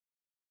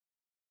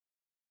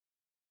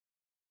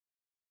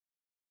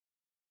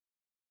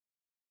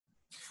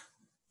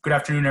Good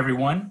afternoon,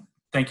 everyone.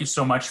 Thank you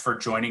so much for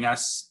joining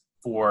us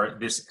for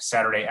this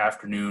Saturday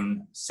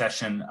afternoon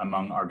session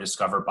among our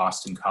Discover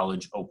Boston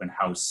College Open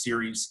House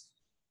series.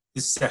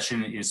 This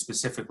session is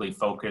specifically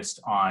focused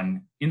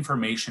on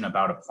information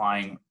about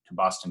applying to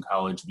Boston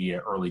College via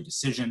early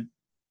decision,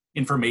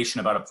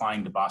 information about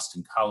applying to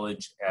Boston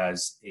College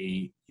as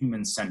a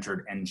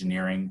human-centered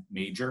engineering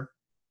major,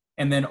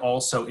 and then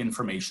also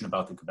information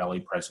about the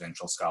Gabelli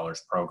Presidential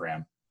Scholars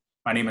Program.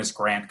 My name is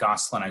Grant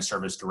Goslin. I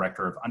serve as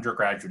Director of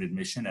Undergraduate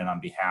Admission, and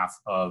on behalf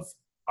of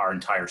our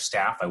entire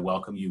staff, I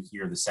welcome you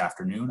here this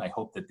afternoon. I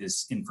hope that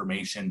this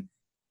information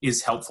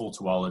is helpful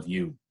to all of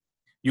you.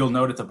 You'll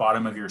note at the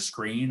bottom of your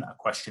screen a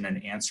question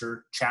and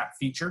answer chat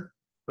feature.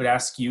 I would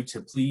ask you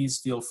to please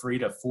feel free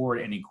to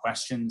forward any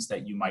questions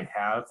that you might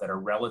have that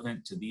are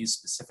relevant to these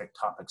specific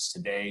topics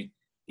today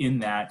in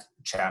that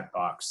chat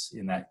box,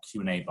 in that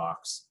Q&A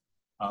box.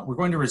 We're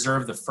going to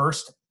reserve the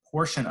first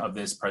portion of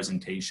this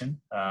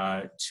presentation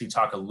to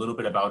talk a little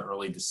bit about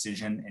early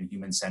decision and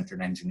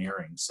human-centered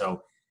engineering.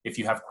 So if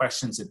you have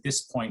questions at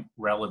this point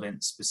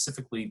relevant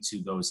specifically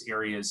to those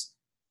areas,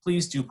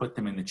 please do put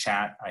them in the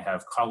chat. I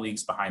have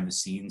colleagues behind the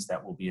scenes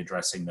that will be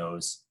addressing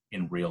those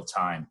in real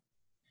time.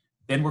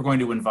 Then we're going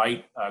to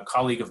invite a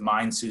colleague of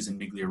mine, Susan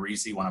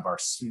Migliarese, one of our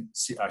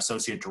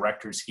associate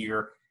directors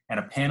here, and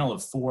a panel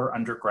of 4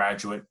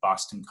 undergraduate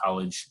Boston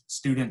College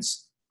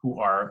students who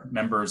are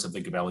members of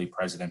the Gabelli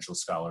Presidential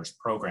Scholars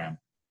Program.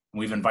 And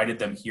we've invited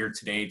them here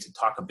today to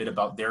talk a bit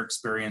about their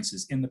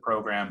experiences in the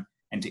program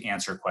and to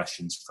answer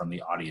questions from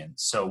the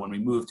audience. So when we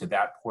move to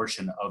that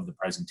portion of the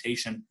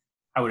presentation,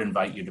 I would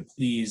invite you to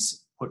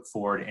please put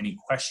forward any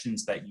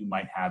questions that you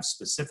might have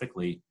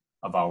specifically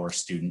of our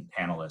student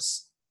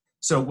panelists.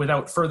 So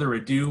without further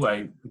ado,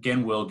 I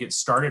again will get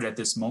started at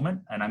this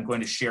moment, and I'm going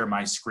to share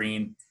my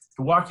screen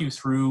to walk you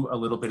through a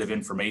little bit of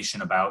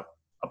information about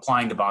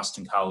applying to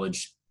Boston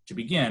College to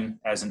begin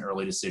as an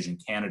early decision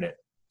candidate.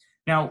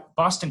 Now,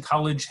 Boston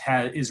College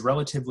is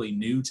relatively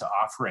new to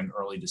offering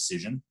early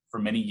decision. For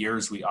many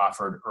years, we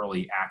offered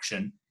early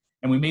action,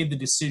 and we made the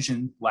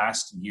decision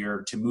last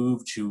year to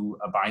move to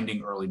a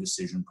binding early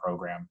decision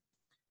program.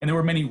 And there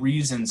were many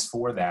reasons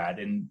for that,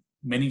 and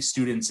many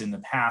students in the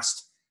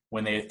past,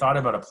 when they thought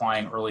about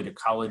applying early to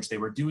college, they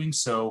were doing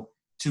so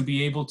to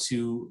be able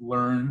to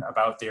learn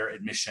about their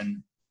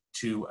admission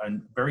to a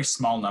very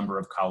small number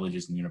of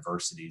colleges and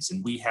universities.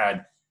 And we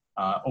had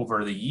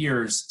over the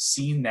years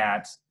seen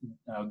that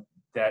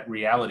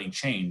reality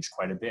change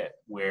quite a bit,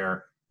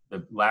 where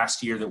the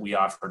last year that we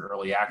offered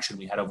early action,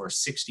 we had over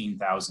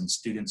 16,000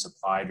 students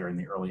apply during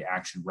the early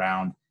action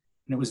round.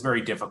 And it was very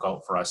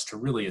difficult for us to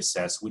really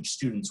assess which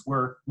students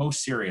were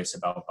most serious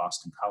about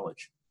Boston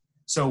College.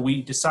 So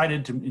we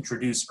decided to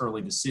introduce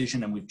early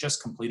decision, and we've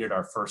just completed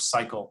our first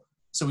cycle.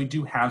 So we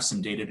do have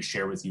some data to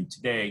share with you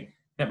today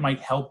that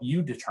might help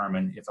you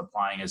determine if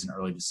applying as an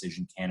early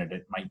decision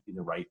candidate might be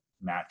the right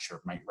match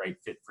or right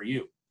fit for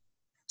you.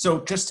 So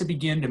just to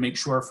begin, to make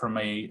sure from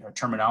a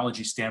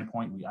terminology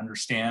standpoint, we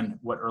understand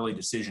what early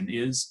decision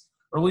is.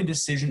 Early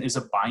decision is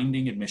a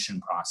binding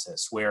admission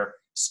process where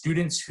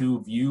students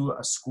who view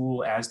a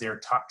school as their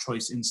top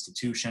choice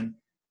institution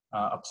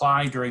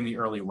apply during the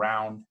early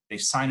round. They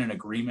sign an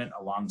agreement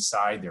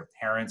alongside their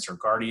parents or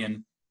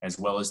guardian, as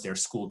well as their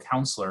school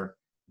counselor,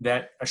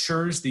 that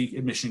assures the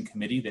admission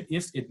committee that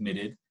if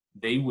admitted,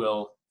 they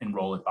will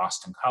enroll at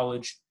Boston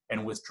College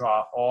and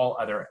withdraw all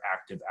other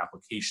active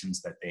applications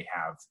that they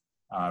have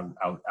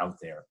out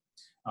there.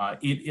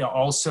 It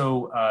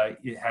also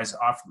has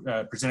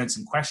presented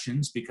some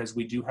questions because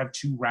we do have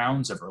 2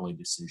 rounds of early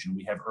decision.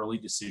 We have early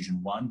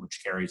decision 1,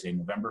 which carries a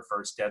November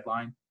 1st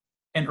deadline,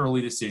 and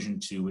early decision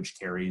 2, which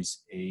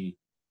carries a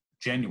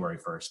January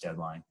 1st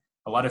deadline.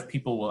 A lot of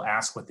people will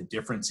ask what the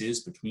difference is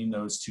between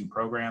those 2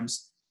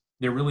 programs.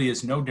 There really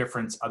is no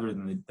difference other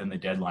than the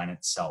deadline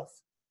itself.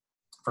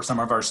 For some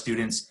of our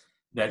students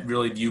that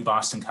really view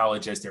Boston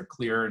College as their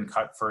clear and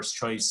cut first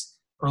choice,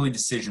 early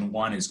decision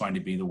 1 is going to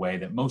be the way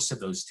that most of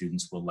those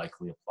students will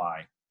likely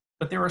apply.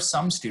 But there are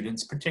some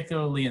students,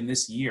 particularly in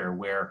this year,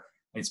 where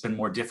it's been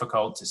more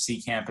difficult to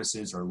see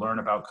campuses or learn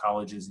about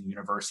colleges and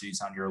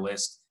universities on your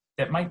list,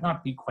 that might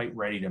not be quite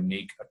ready to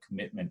make a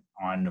commitment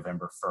on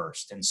November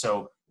 1st. And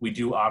so we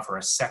do offer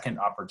a second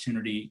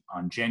opportunity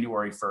on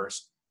January 1st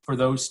for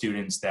those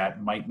students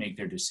that might make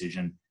their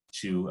decision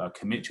to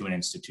commit to an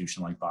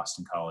institution like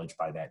Boston College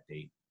by that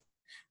date.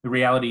 The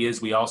reality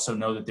is we also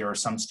know that there are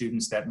some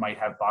students that might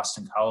have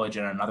Boston College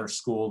and another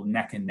school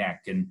neck and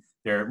neck, and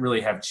they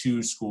really have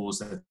 2 schools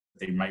that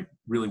they might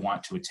really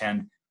want to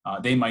attend.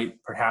 They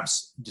might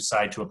perhaps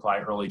decide to apply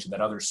early to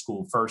that other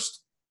school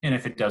first, and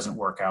if it doesn't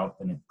work out,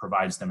 then it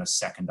provides them a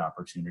second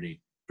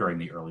opportunity during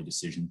the early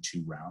decision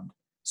 2 round.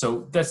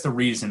 So that's the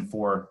reason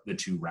for the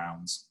 2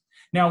 rounds.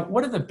 Now,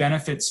 what are the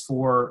benefits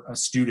for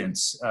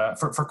students,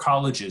 for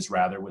colleges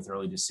rather, with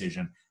early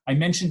decision? I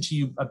mentioned to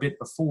you a bit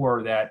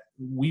before that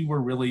we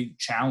were really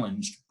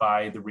challenged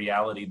by the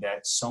reality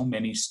that so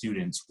many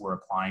students were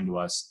applying to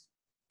us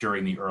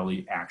during the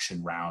early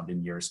action round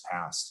in years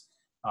past.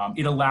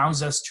 It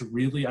allows us to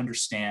really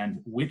understand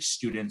which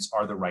students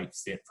are the right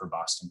fit for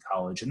Boston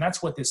College. And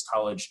that's what this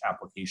college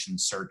application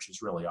search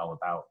is really all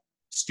about.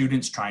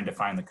 Students trying to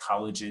find the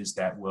colleges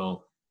that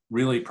will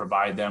really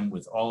provide them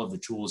with all of the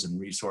tools and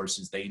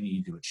resources they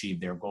need to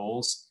achieve their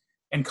goals.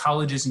 And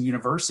colleges and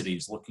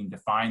universities looking to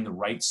find the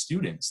right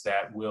students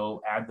that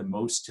will add the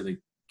most to the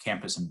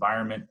campus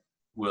environment,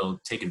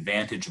 will take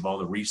advantage of all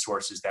the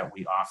resources that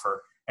we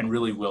offer, and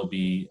really will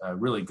be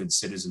really good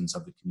citizens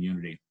of the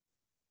community.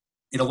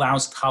 It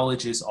allows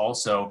colleges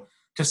also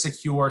to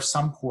secure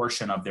some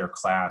portion of their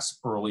class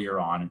earlier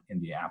on in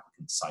the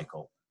applicant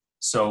cycle.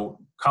 So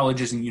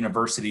colleges and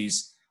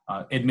universities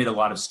admit a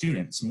lot of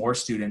students, more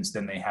students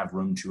than they have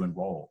room to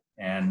enroll.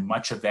 And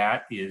much of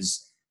that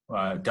is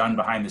done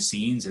behind the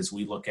scenes as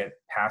we look at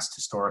past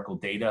historical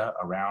data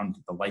around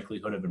the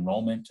likelihood of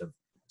enrollment of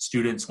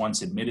students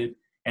once admitted.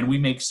 And we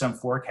make some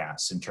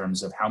forecasts in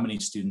terms of how many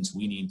students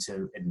we need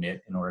to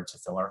admit in order to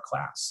fill our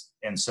class.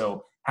 And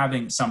so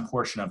having some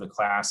portion of the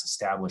class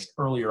established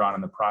earlier on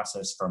in the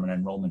process from an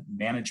enrollment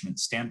management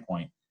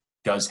standpoint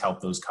does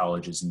help those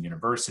colleges and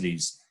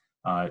universities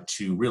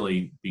to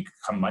really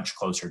become much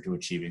closer to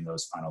achieving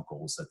those final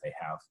goals that they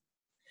have.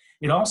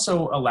 It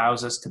also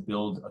allows us to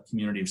build a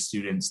community of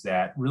students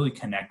that really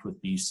connect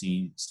with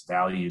BC's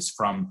values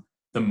from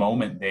the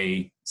moment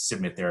they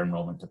submit their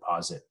enrollment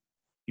deposit.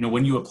 You know,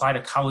 when you apply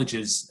to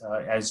colleges,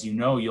 as you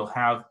know, you'll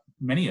have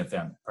many of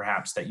them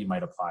perhaps that you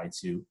might apply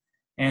to.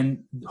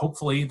 And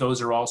hopefully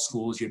those are all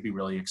schools you'd be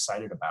really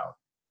excited about.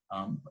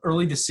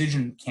 Early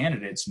decision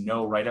candidates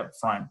know right up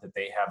front that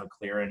they have a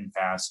clear and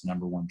fast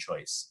number one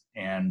choice.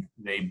 And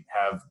they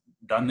have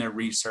done their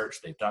research,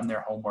 they've done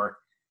their homework,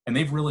 and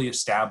they've really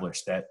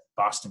established that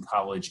Boston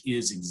College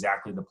is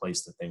exactly the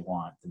place that they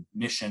want. The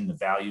mission, the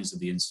values of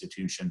the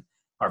institution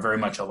are very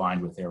much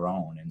aligned with their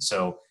own. And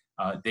so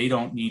they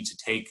don't need to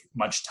take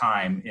much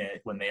time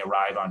when they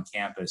arrive on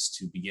campus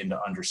to begin to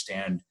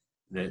understand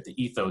the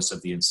ethos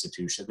of the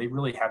institution. They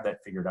really have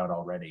that figured out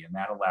already. And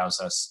that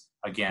allows us,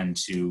 again,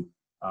 to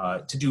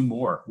do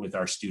more with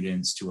our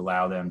students, to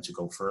allow them to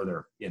go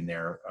further in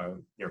their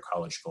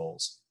college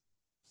goals.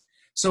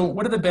 So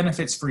what are the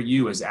benefits for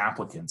you as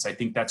applicants? I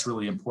think that's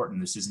really important.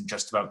 This isn't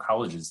just about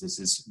colleges. This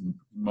is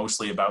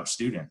mostly about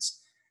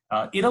students.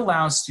 It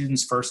allows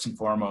students, first and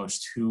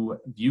foremost, who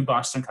view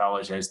Boston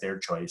College as their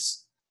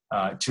choice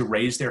to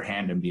raise their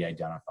hand and be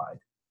identified.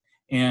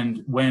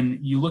 And when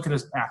you look at an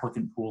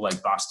applicant pool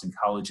like Boston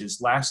College's,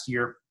 last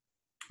year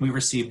we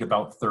received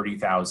about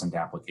 30,000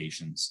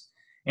 applications.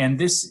 And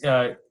this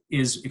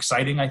is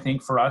exciting, I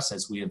think, for us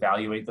as we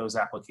evaluate those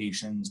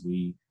applications.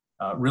 We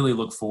really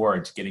look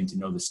forward to getting to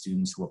know the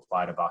students who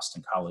apply to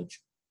Boston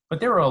College. But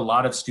there are a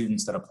lot of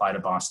students that apply to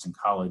Boston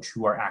College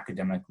who are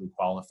academically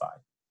qualified.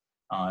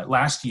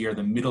 Last year,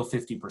 the middle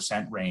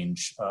 50%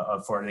 range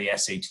for the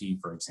SAT,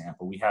 for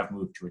example, we have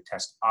moved to a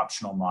test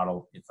optional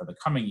model for the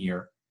coming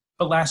year.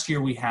 But last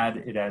year, we had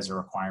it as a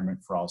requirement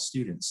for all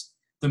students.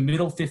 The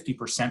middle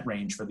 50%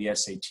 range for the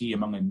SAT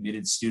among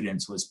admitted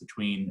students was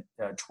between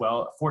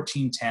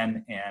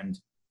 1410 and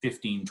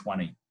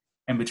 1520,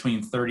 and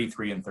between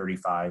 33 and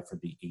 35 for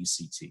the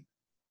ACT.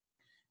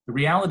 The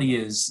reality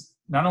is,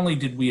 not only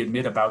did we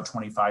admit about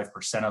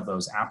 25% of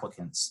those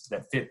applicants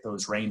that fit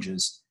those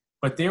ranges,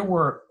 but there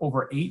were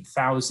over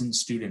 8,000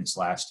 students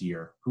last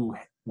year who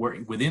were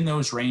within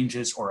those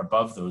ranges or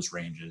above those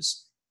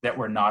ranges that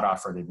were not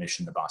offered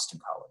admission to Boston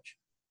College.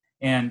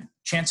 And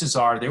chances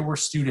are there were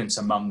students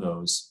among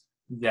those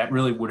that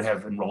really would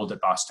have enrolled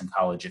at Boston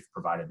College if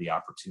provided the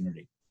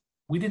opportunity.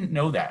 We didn't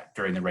know that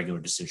during the regular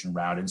decision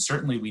round, and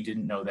certainly we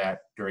didn't know that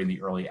during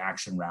the early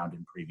action round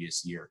in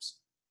previous years.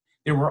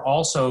 There were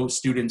also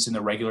students in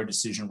the regular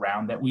decision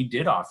round that we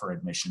did offer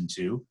admission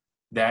to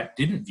that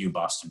didn't view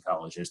Boston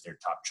College as their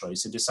top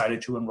choice and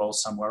decided to enroll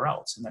somewhere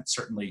else. And that's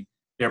certainly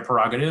their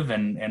prerogative,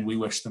 and we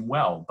wish them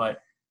well. But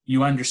you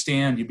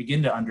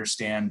begin to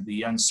understand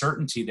the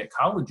uncertainty that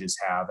colleges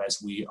have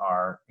as we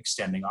are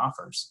extending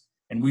offers.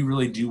 And we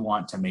really do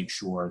want to make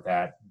sure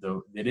that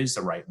it is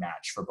the right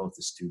match for both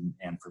the student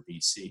and for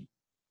BC.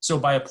 So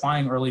by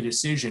applying early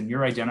decision,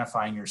 you're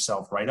identifying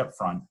yourself right up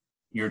front.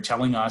 You're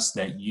telling us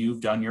that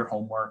you've done your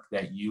homework,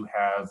 that you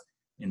have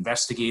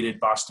investigated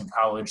Boston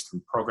College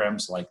through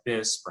programs like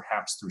this,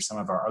 perhaps through some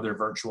of our other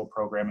virtual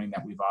programming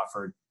that we've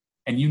offered,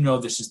 and you know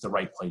this is the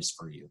right place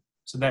for you.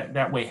 So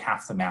that way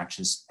half the match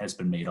has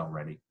been made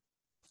already.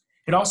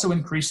 It also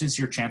increases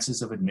your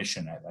chances of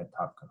admission at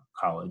top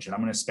college, and I'm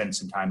going to spend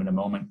some time in a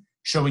moment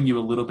showing you a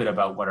little bit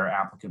about what our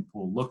applicant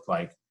pool looked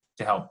like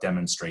to help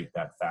demonstrate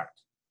that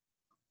fact.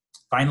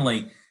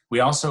 Finally, we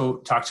also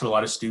talked to a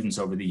lot of students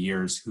over the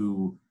years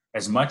who,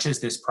 as much as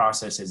this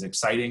process is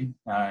exciting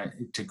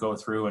to go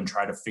through and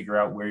try to figure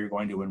out where you're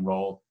going to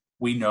enroll,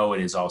 we know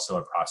it is also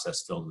a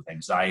process filled with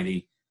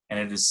anxiety. And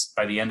it is,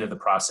 by the end of the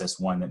process,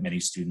 one that many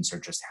students are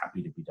just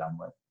happy to be done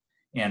with.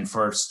 And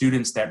for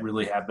students that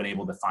really have been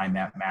able to find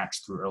that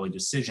match through early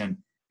decision,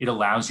 it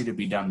allows you to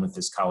be done with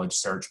this college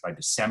search by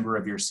December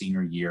of your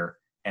senior year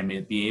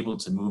and be able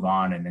to move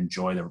on and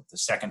enjoy the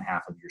second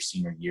half of your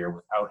senior year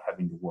without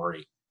having to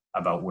worry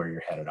about where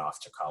you're headed off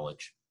to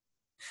college.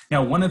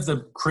 Now, one of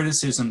the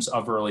criticisms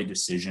of early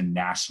decision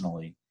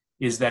nationally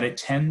is that it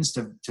tends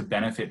to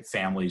benefit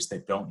families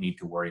that don't need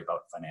to worry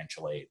about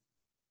financial aid.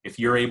 If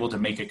you're able to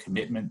make a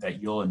commitment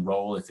that you'll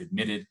enroll if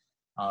admitted,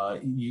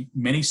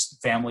 many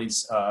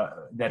families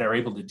that are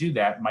able to do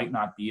that might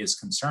not be as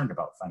concerned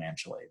about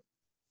financial aid.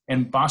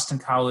 And Boston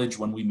College,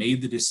 when we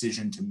made the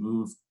decision to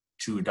move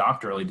to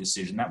adopt early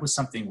decision, that was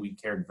something we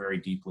cared very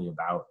deeply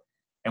about.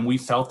 And we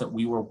felt that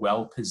we were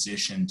well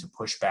positioned to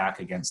push back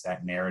against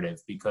that narrative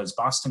because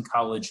Boston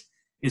College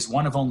is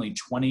one of only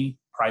 20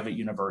 private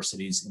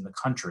universities in the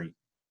country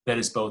that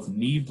is both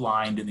need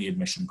blind in the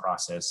admission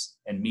process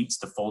and meets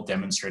the full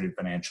demonstrated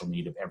financial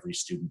need of every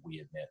student we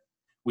admit.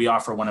 We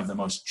offer one of the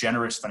most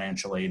generous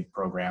financial aid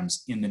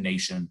programs in the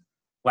nation.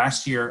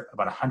 Last year,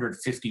 about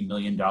 $150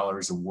 million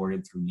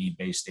awarded through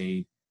need-based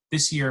aid.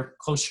 This year,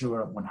 closer to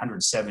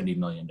 $170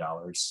 million,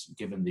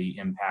 given the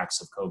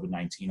impacts of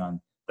COVID-19 on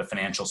the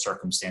financial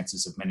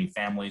circumstances of many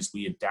families.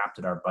 We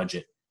adapted our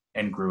budget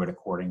and grew it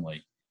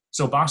accordingly.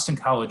 So Boston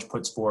College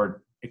puts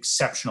forward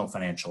exceptional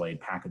financial aid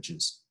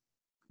packages.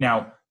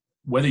 Now,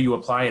 whether you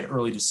apply at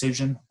early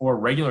decision or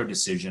regular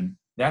decision,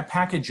 that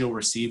package you'll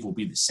receive will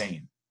be the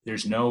same.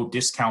 There's no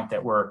discount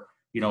that we're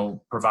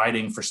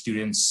providing for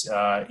students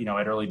at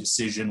early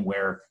decision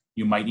where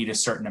you might need a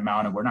certain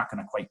amount and we're not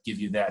going to quite give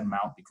you that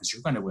amount because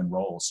you're going to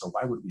enroll. So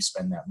why would we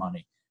spend that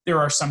money? There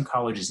are some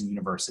colleges and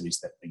universities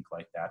that think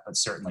like that, but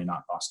certainly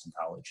not Boston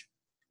College.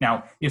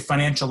 Now, if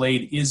financial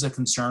aid is a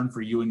concern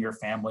for you and your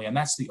family, and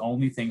that's the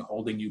only thing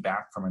holding you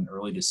back from an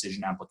early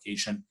decision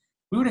application,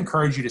 we would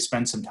encourage you to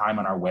spend some time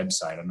on our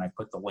website. And I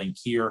put the link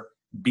here,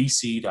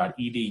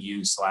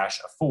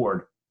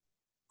 bc.edu/afford,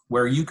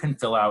 where you can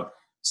fill out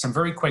some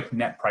very quick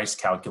net price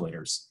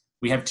calculators.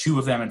 We have two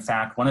of them, in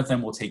fact. One of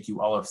them will take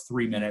you all of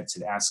 3 minutes.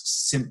 It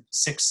asks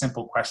 6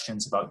 simple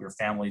questions about your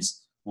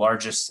family's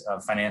largest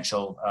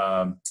financial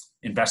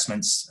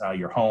investments,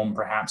 your home,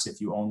 perhaps if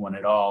you own one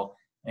at all,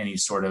 any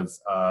sort of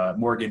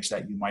mortgage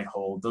that you might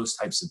hold, those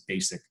types of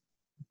basic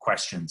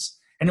questions.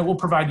 And it will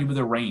provide you with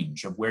a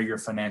range of where your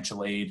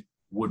financial aid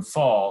would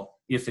fall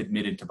if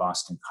admitted to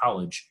Boston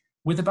College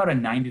with about a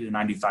 90 to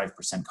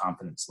 95%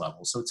 confidence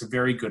level. So it's a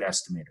very good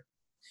estimator.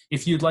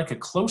 If you'd like a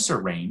closer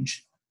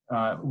range,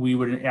 we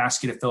would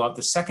ask you to fill out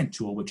the second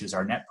tool, which is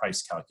our net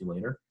price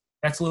calculator.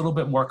 That's a little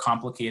bit more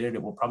complicated.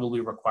 It will probably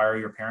require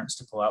your parents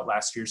to fill out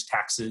last year's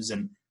taxes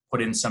and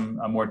put in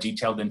some more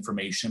detailed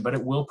information, but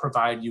it will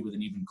provide you with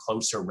an even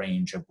closer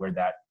range of where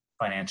that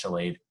financial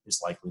aid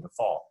is likely to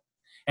fall.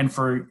 And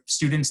for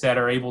students that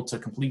are able to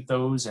complete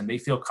those and they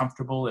feel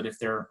comfortable that if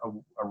their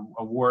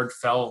award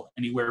fell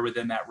anywhere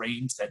within that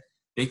range that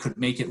they could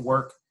make it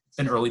work,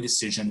 then early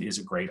decision is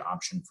a great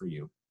option for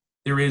you.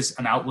 There is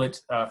an outlet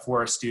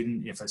for a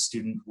student. If a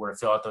student were to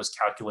fill out those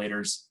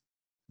calculators,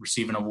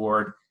 receive an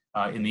award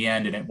in the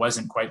end, and it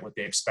wasn't quite what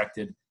they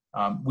expected,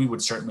 we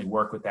would certainly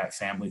work with that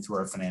family through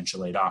our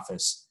financial aid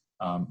office.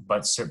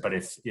 But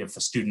if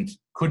a student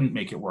couldn't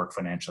make it work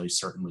financially,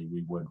 certainly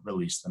we would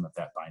release them of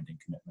that binding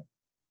commitment.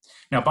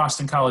 Now,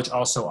 Boston College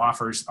also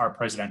offers our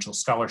presidential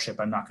scholarship.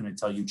 I'm not going to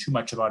tell you too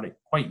much about it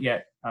quite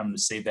yet. I'm going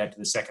to save that to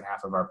the second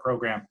half of our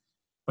program.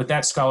 But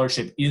that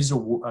scholarship is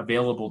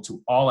available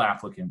to all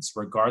applicants,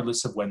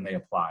 regardless of when they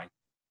apply,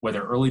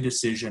 whether early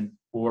decision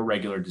or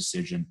regular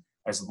decision,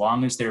 as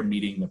long as they're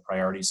meeting the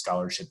priority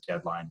scholarship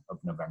deadline of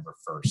November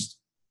 1st.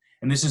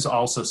 And this is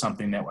also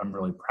something that I'm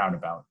really proud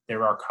about.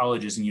 There are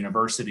colleges and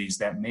universities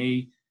that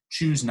may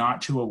choose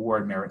not to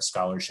award merit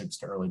scholarships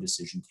to early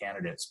decision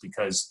candidates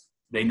because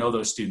they know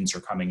those students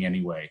are coming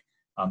anyway.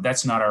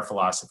 That's not our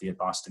philosophy at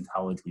Boston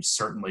College. We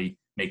certainly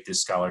make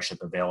this scholarship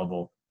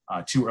available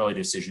to early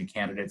decision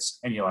candidates,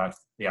 and you'll have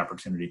the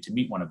opportunity to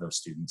meet one of those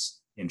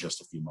students in just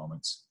a few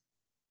moments.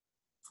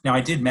 Now,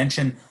 I did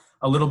mention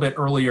a little bit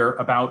earlier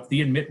about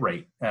the admit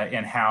rate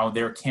and how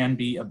there can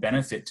be a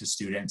benefit to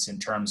students in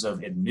terms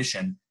of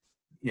admission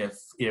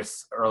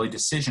if early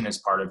decision is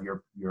part of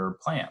your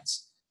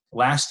plans.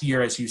 Last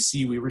year, as you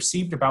see, we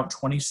received about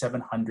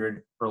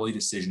 2,700 early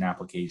decision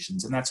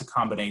applications, and that's a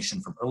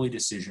combination from early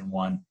decision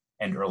 1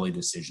 and early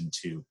decision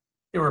 2.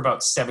 There were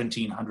about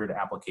 1,700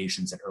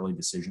 applications at early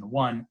decision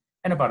 1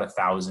 and about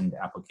 1,000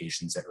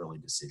 applications at early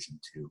decision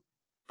 2.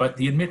 But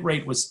the admit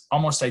rate was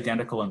almost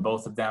identical in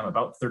both of them,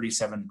 about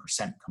 37%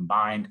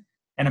 combined,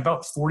 and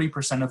about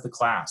 40% of the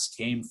class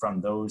came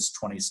from those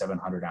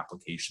 2,700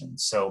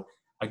 applications. So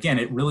again,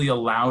 it really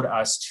allowed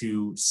us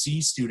to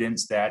see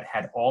students that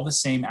had all the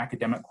same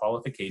academic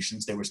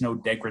qualifications. There was no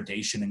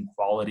degradation in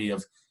quality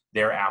of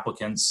their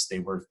applicants. They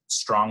were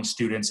strong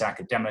students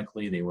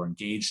academically. They were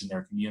engaged in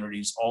their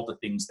communities, all the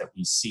things that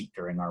we seek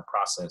during our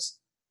process.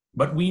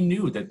 But we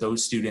knew that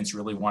those students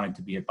really wanted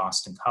to be at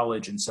Boston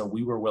College, and so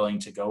we were willing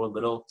to go a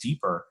little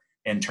deeper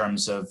in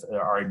terms of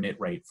our admit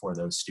rate for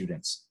those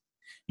students.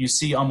 You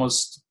see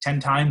almost 10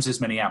 times as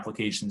many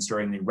applications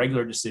during the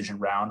regular decision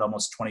round,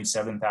 almost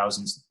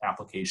 27,000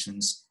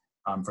 applications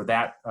for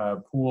that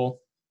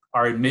pool.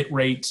 Our admit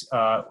rate,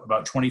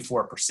 about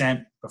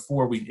 24%.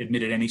 Before we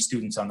admitted any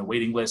students on the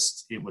waiting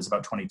list, it was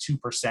about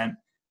 22%.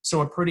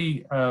 So a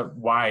pretty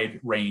wide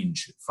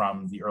range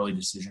from the early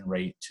decision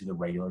rate to the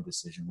regular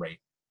decision rate.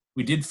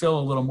 We did fill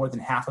a little more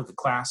than half of the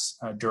class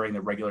during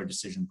the regular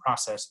decision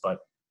process, but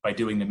by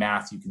doing the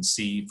math, you can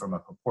see from a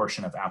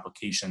proportion of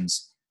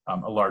applications,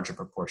 a larger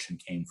proportion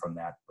came from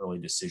that early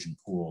decision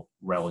pool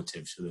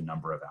relative to the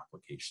number of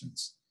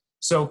applications.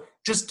 So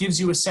just gives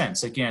you a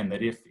sense, again,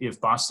 that if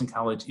Boston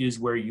College is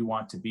where you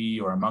want to be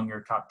or among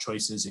your top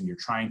choices and you're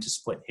trying to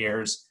split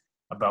hairs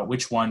about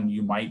which one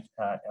you might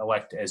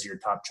elect as your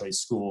top choice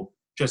school,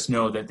 just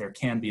know that there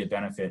can be a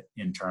benefit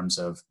in terms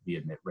of the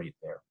admit rate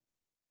there.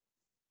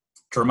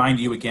 To remind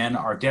you again,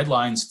 our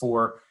deadlines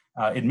for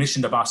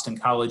admission to Boston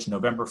College: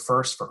 November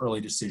 1st for early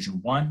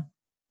decision 1,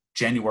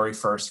 January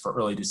 1st for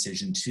early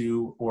decision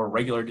 2 or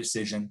regular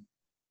decision,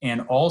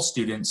 and all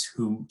students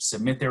who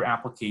submit their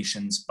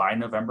applications by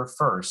November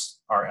 1st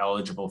are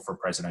eligible for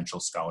presidential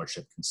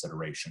scholarship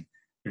consideration.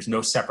 There's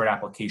no separate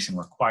application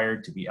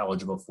required to be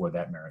eligible for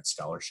that merit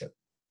scholarship.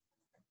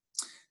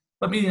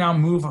 Let me now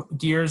move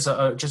gears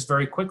just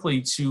very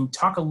quickly to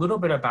talk a little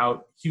bit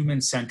about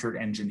human-centered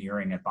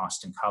engineering at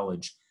Boston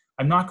College.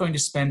 I'm not going to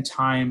spend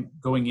time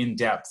going in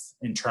depth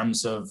in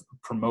terms of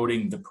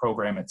promoting the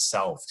program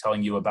itself,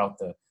 telling you about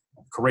the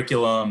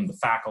curriculum, the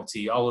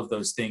faculty, all of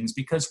those things,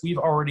 because we've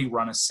already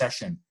run a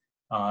session.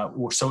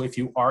 So if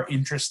you are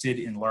interested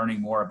in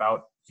learning more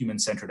about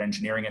human-centered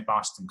engineering at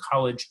Boston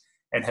College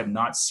and have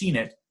not seen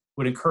it,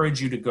 would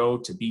encourage you to go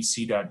to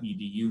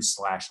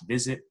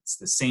bc.edu/visit. It's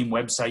the same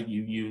website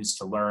you use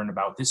to learn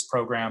about this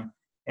program.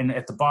 And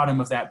at the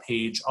bottom of that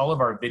page, all of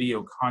our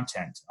video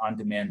content,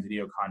 on-demand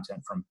video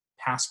content from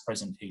past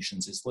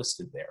presentations is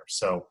listed there.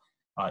 So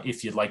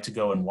if you'd like to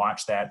go and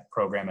watch that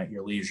program at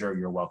your leisure,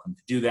 you're welcome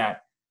to do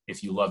that.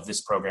 If you love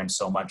this program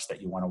so much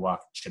that you want to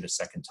watch it a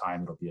second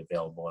time, it'll be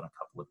available in a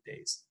couple of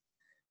days.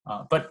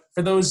 But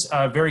for those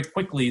very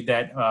quickly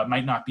that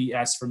might not be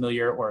as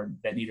familiar or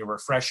that need a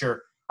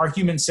refresher, our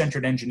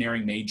human-centered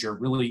engineering major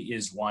really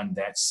is one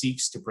that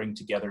seeks to bring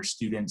together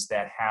students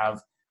that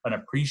have an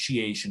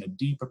appreciation, a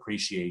deep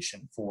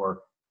appreciation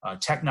for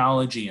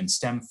technology and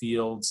STEM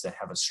fields, that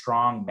have a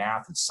strong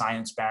math and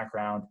science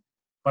background,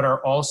 but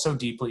are also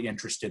deeply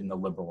interested in the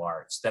liberal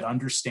arts, that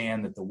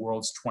understand that the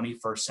world's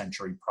 21st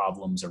century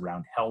problems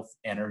around health,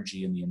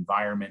 energy, and the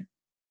environment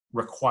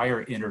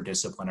require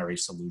interdisciplinary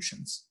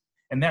solutions.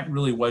 And that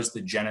really was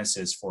the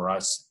genesis for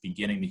us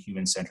beginning the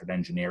human-centered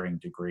engineering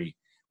degree.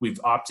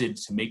 We've opted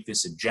to make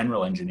this a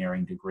general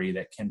engineering degree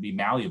that can be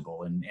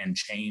malleable and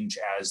change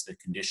as the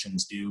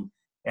conditions do,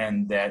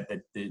 and that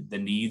the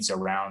needs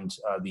around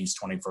these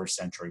 21st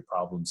century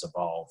problems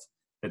evolve.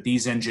 That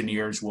these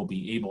engineers will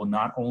be able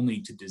not only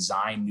to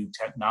design new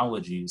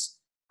technologies,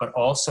 but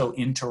also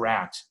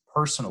interact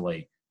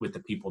personally with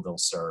the people they'll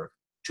serve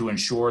to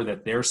ensure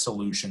that their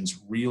solutions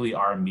really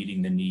are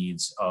meeting the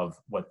needs of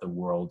what the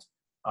world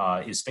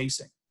is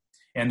facing.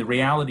 And the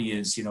reality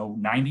is,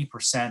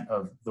 90%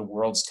 of the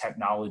world's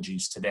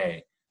technologies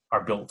today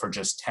are built for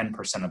just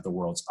 10% of the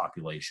world's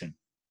population.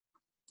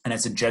 And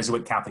it's a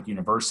Jesuit Catholic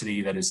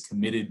university that is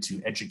committed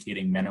to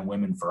educating men and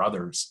women for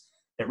others,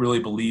 that really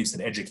believes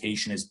that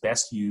education is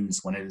best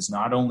used when it is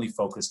not only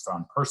focused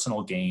on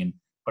personal gain,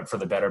 but for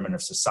the betterment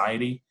of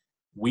society.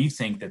 We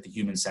think that the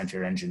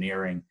human-centered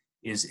engineering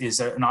is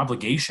an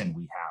obligation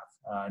we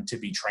have to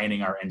be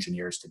training our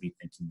engineers to be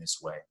thinking this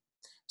way.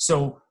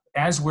 So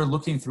as we're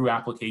looking through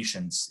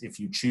applications, if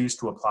you choose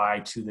to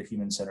apply to the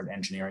human-centered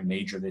engineering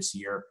major this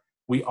year,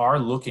 we are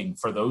looking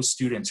for those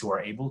students who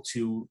are able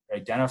to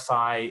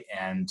identify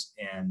and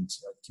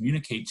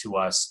communicate to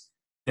us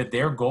that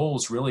their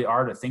goals really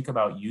are to think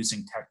about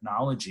using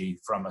technology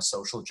from a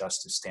social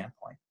justice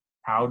standpoint.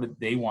 How do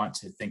they want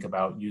to think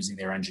about using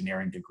their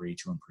engineering degree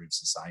to improve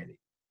society?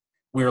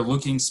 We're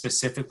looking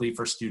specifically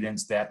for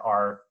students that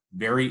are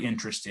very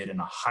interested in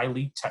a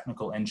highly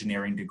technical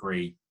engineering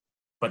degree,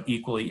 but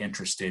equally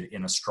interested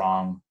in a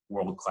strong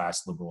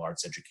world-class liberal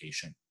arts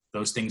education.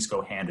 Those things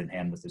go hand in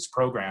hand with this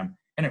program,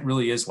 and it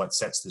really is what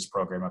sets this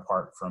program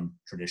apart from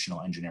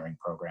traditional engineering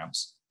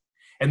programs.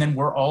 And then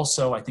we're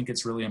also, I think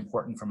it's really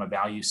important from a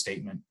value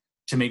statement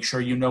to make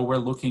sure we're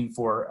looking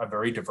for a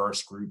very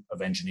diverse group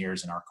of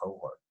engineers in our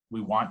cohort.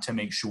 We want to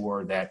make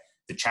sure that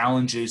the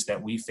challenges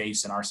that we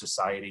face in our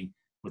society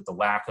with the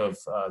lack of,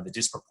 the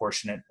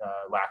disproportionate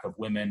lack of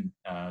women,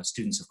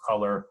 students of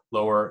color,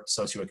 lower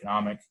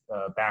socioeconomic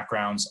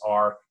backgrounds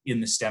are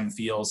in the STEM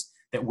fields,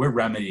 that we're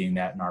remedying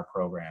that in our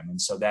program.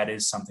 And so that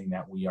is something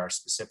that we are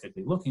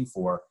specifically looking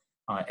for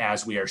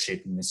as we are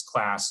shaping this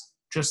class,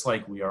 just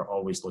like we are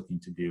always looking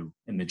to do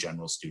in the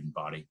general student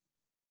body.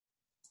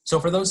 So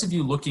for those of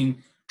you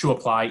looking to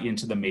apply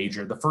into the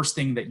major, the first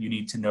thing that you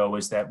need to know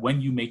is that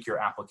when you make your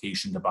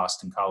application to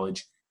Boston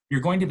College, you're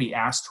going to be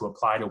asked to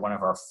apply to one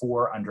of our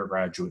 4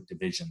 undergraduate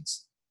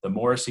divisions: the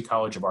Morrissey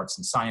College of Arts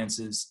and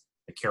Sciences,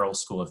 the Carroll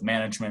School of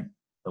Management,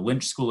 the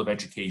Lynch School of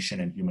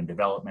Education and Human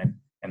Development,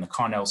 and the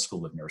Connell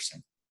School of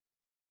Nursing.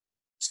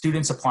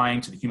 Students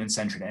applying to the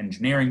human-centered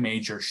engineering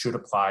major should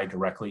apply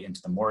directly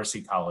into the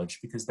Morrissey College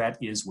because that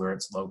is where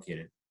it's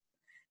located.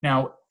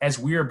 Now, as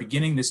we are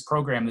beginning this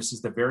program, this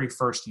is the very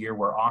first year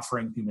we're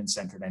offering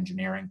human-centered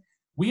engineering.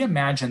 We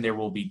imagine there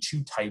will be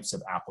two types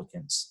of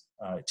applicants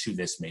to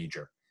this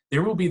major.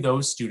 There will be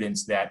those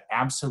students that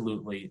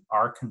absolutely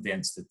are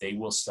convinced that they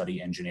will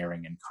study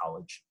engineering in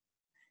college.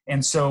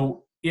 And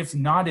so if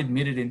not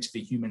admitted into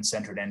the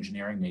human-centered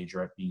engineering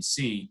major at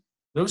BC,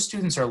 those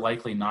students are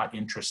likely not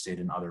interested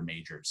in other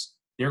majors.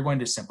 They're going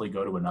to simply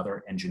go to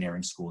another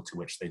engineering school to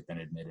which they've been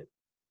admitted.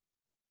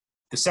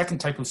 The second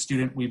type of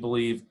student, we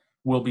believe,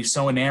 will be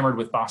so enamored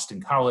with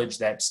Boston College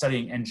that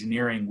studying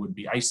engineering would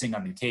be icing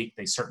on the cake.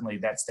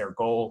 That's their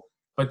goal,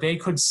 but they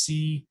could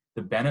see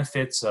the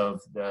benefits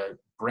of the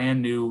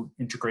brand new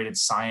integrated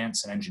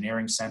science and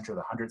engineering center,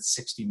 the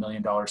 $160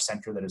 million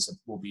center that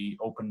will be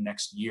open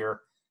next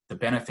year, the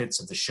benefits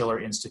of the Schiller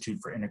Institute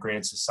for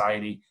Integrated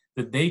Society,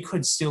 that they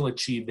could still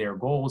achieve their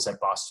goals at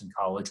Boston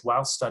College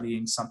while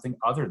studying something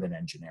other than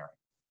engineering,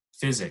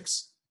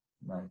 physics,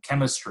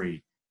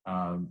 chemistry,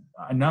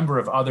 a number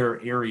of other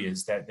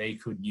areas that they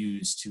could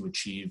use to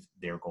achieve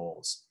their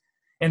goals.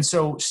 And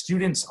so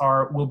students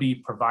will be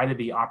provided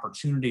the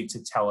opportunity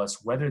to tell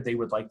us whether they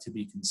would like to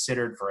be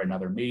considered for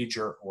another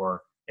major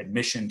or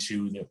admission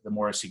to the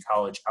Morrissey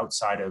College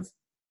outside of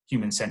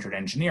human-centered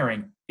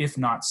engineering, if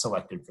not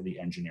selected for the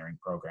engineering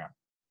program.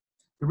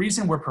 The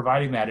reason we're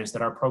providing that is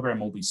that our program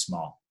will be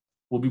small.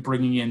 We'll be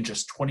bringing in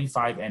just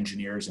 25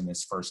 engineers in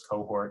this first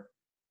cohort.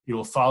 It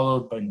will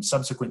follow, but in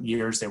subsequent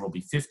years, there will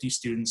be 50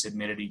 students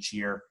admitted each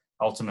year,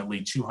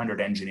 ultimately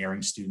 200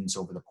 engineering students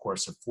over the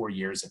course of 4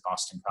 years at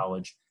Boston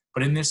College.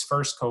 But in this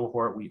first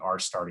cohort, we are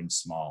starting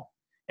small.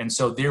 And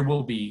so there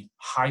will be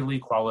highly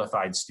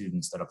qualified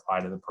students that apply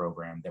to the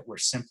program that we're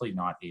simply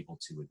not able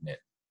to admit.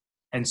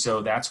 And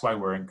so that's why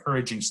we're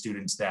encouraging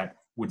students that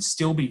would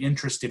still be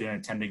interested in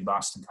attending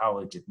Boston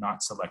College if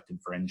not selected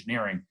for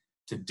engineering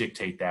to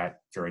dictate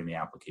that during the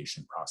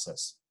application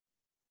process.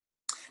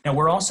 Now,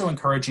 we're also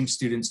encouraging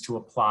students to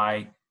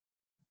apply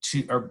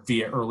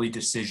via early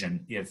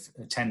decision if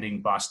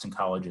attending Boston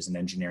College as an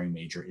engineering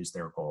major is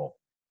their goal.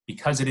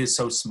 Because it is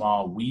so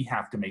small, we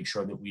have to make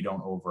sure that we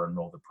don't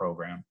over-enroll the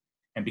program.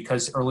 And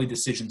because early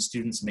decision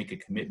students make a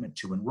commitment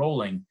to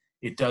enrolling,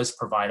 it does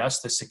provide us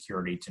the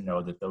security to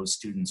know that those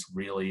students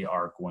really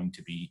are going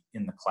to be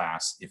in the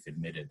class if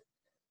admitted.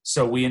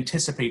 So we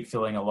anticipate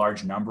filling a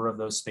large number of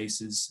those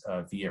spaces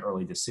via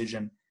early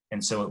decision,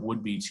 and so it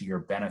would be to your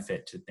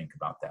benefit to think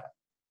about that.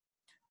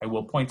 I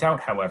will point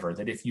out, however,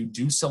 that if you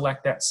do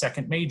select that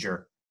second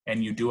major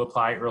and you do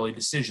apply early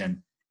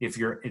decision, if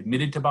you're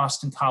admitted to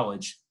Boston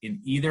College in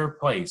either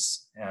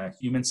place,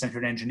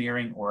 human-centered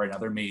engineering or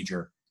another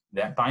major,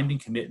 that binding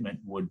commitment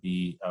would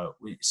be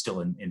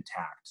still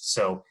intact.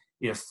 So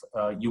if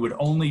you would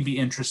only be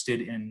interested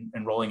in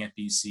enrolling at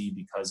BC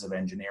because of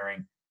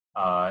engineering,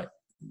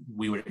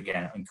 we would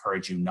again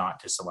encourage you not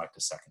to select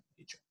a second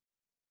major.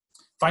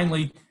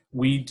 Finally,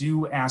 we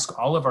do ask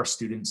all of our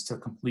students to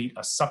complete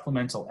a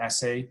supplemental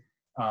essay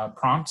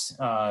prompt.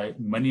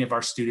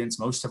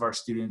 Most of our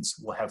students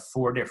will have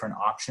 4 different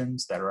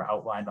options that are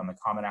outlined on the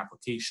Common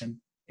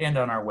Application and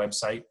on our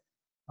website.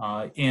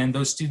 And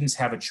those students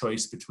have a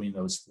choice between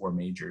those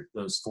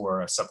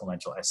 4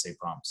 supplemental essay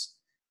prompts.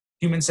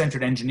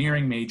 Human-centered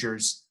engineering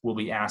majors will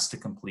be asked to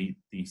complete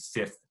the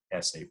 5th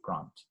essay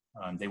prompt.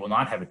 They will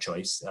not have a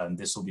choice.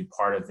 This will be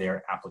part of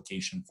their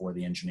application for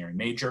the engineering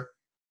major.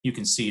 You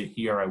can see it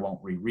here. I won't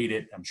reread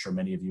it. I'm sure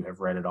many of you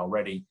have read it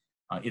already.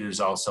 It is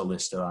also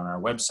listed on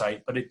our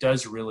website, but it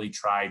does really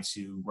try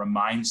to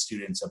remind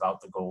students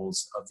about the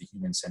goals of the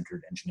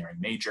human-centered engineering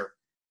major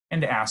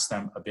and to ask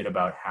them a bit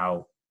about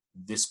how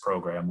this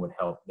program would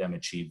help them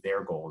achieve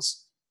their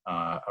goals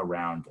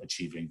around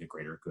achieving the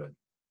greater good.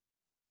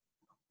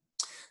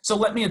 So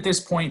let me at this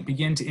point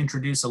begin to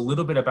introduce a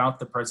little bit about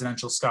the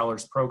Presidential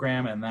Scholars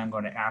Program, and then I'm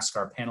going to ask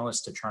our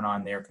panelists to turn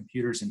on their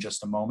computers in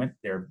just a moment,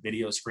 their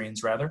video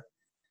screens rather.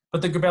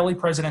 But the Gabelli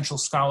Presidential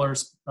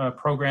Scholars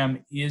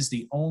Program is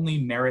the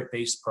only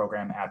merit-based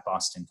program at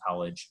Boston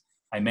College.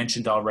 I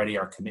mentioned already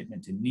our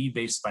commitment to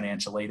need-based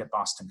financial aid at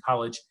Boston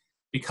College.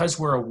 Because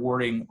we're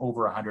awarding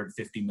over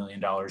 $150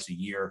 million a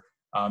year,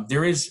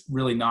 there is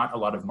really not a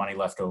lot of money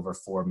left over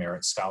for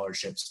merit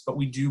scholarships, but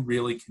we do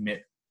really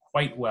commit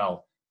quite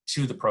well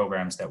to the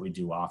programs that we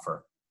do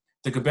offer.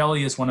 The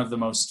Gabelli is one of the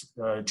most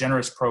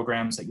generous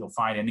programs that you'll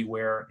find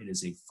anywhere. It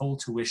is a full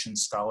tuition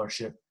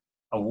scholarship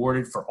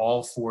awarded for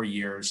all 4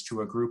 years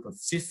to a group of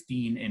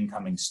 15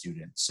 incoming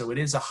students. So it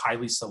is a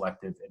highly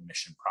selective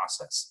admission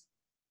process.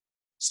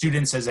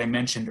 Students, as I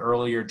mentioned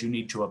earlier, do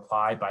need to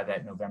apply by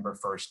that November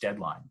 1st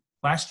deadline.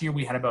 Last year,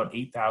 we had about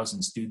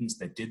 8,000 students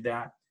that did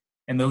that,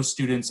 and those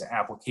students'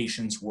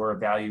 applications were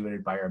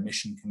evaluated by our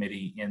admission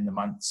committee in the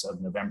months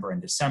of November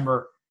and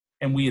December,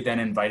 and we then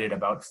invited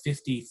about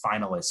 50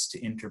 finalists to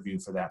interview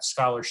for that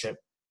scholarship,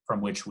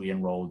 from which we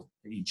enrolled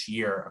each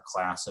year a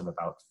class of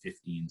about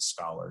 15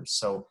 scholars.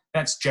 So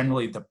that's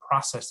generally the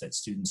process that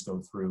students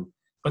go through,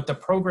 but the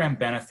program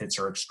benefits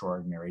are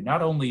extraordinary.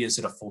 Not only is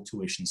it a full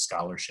tuition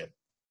scholarship,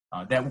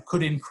 that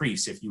could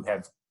increase if you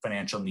have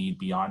financial need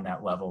beyond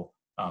that level.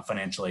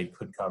 Financial aid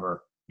could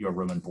cover your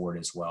room and board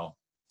as well.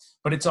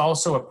 But it's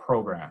also a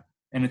program,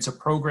 and it's a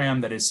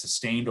program that is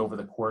sustained over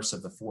the course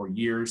of the 4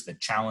 years that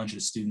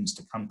challenges students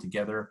to come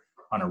together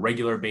on a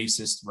regular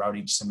basis throughout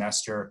each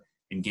semester,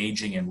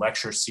 engaging in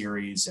lecture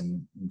series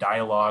and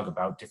dialogue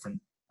about different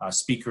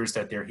speakers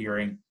that they're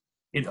hearing.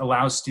 It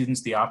allows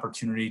students the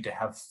opportunity to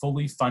have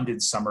fully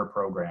funded summer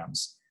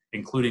programs,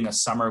 including a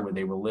summer where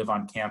they will live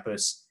on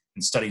campus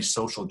and study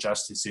social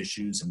justice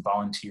issues and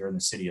volunteer in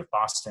the city of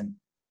Boston,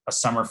 a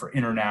summer for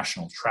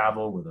international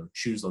travel where they'll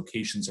choose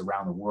locations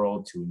around the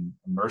world to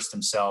immerse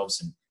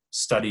themselves in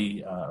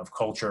study of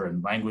culture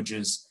and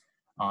languages,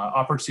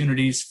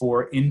 opportunities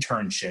for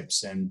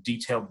internships and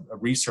detailed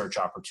research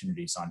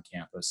opportunities on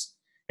campus.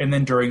 And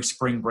then during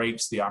spring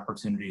breaks, the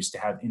opportunities to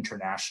have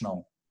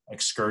international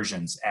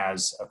excursions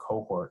as a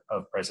cohort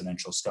of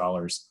presidential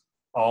scholars,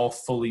 all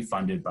fully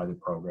funded by the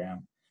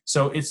program.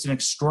 So it's an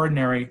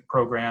extraordinary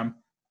program.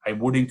 I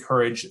would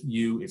encourage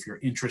you, if you're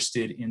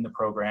interested in the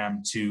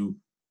program, to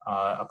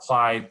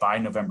apply by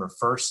November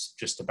 1st,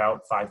 just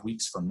about 5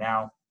 weeks from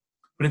now.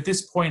 But at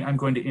this point, I'm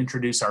going to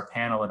introduce our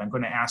panel, and I'm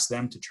going to ask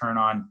them to turn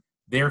on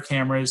their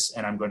cameras,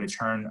 and I'm going to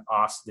turn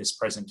off this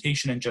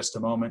presentation in just a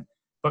moment.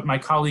 But my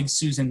colleague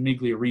Susan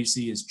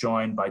Migliorisi is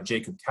joined by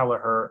Jacob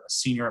Kelleher, a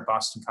senior at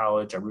Boston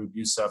College, Arub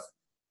Yusuf,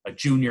 a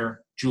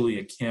junior,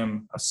 Julia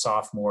Kim, a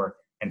sophomore,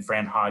 and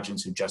Fran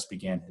Hodgins, who just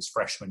began his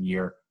freshman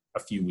year a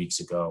few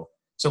weeks ago.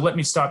 So let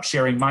me stop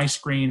sharing my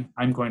screen.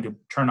 I'm going to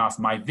turn off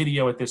my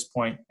video at this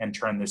point and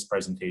turn this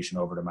presentation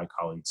over to my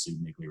colleague, Sue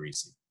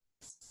Migliorisi.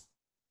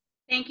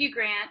 Thank you,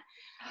 Grant.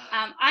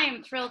 I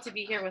am thrilled to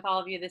be here with all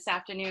of you this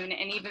afternoon,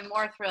 and even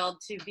more thrilled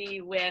to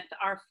be with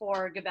our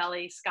 4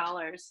 Gabelli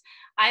scholars.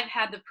 I've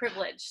had the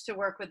privilege to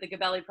work with the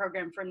Gabelli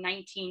program for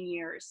 19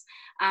 years,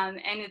 and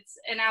it's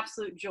an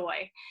absolute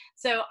joy.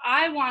 So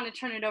I want to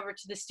turn it over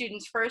to the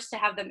students first to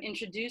have them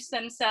introduce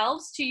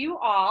themselves to you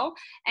all,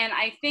 and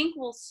I think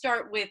we'll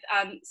start with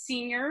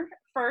senior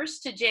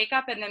first to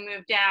Jacob, and then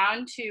move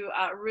down to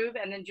Rube,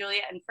 and then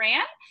Julia and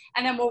Fran,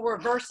 and then we'll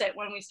reverse it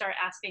when we start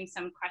asking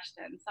some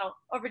questions. So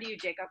over to you,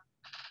 Jacob.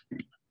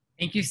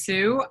 Thank you,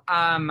 Sue.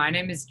 My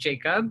name is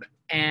Jacob,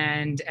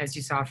 and as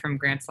you saw from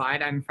Grant's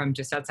slide, I'm from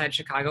just outside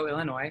Chicago,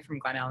 Illinois, from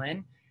Glen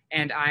Ellen,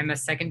 and I'm a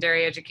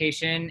secondary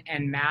education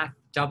and math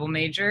double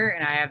major,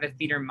 and I have a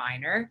theater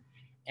minor,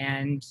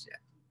 and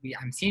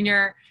I'm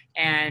senior,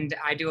 and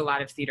I do a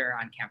lot of theater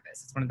on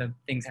campus. It's one of the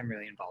things I'm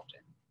really involved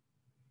in.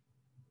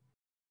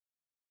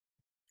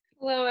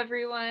 Hello,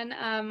 everyone.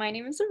 My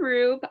name is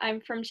Arub. I'm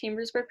from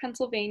Chambersburg,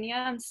 Pennsylvania.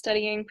 I'm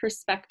studying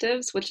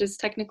perspectives, which is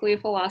technically a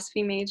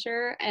philosophy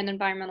major, and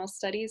environmental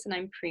studies, and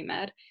I'm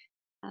pre-med.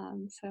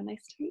 So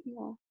nice to meet you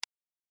all.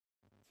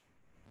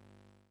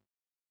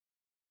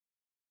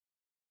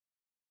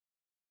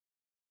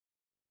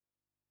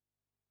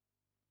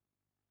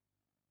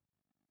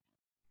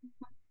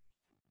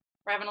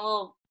 We're having a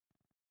little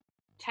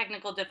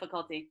technical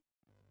difficulty.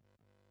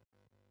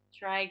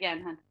 Try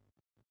again, hon.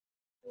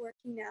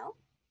 Working now?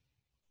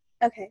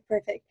 Okay,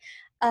 perfect.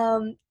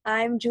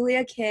 I'm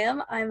Julia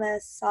Kim. I'm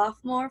a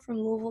sophomore from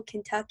Louisville,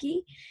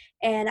 Kentucky,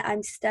 and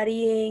I'm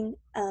studying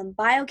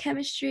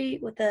biochemistry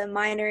with a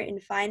minor in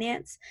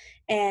finance,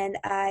 and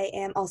I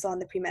am also on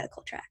the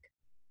pre-medical track.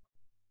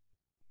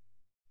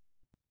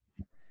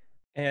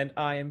 And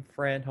I am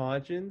Fran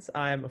Hodgins.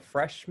 I'm a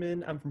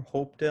freshman. I'm from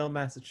Hopedale,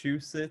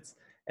 Massachusetts,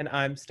 and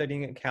I'm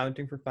studying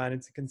accounting for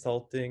finance and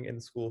consulting in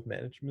the School of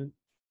Management.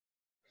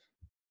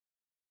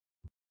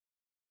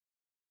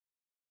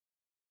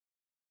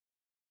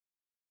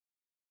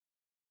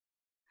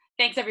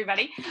 Thanks,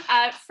 everybody.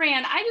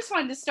 Fran, I just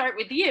wanted to start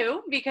with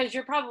you because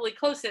you're probably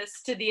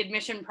closest to the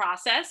admission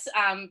process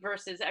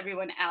versus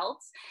everyone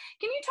else.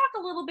 Can you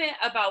talk a little bit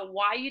about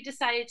why you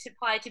decided to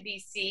apply to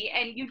BC?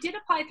 And you did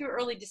apply through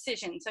early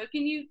decision. So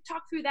can you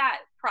talk through that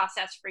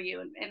process for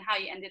you and how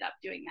you ended up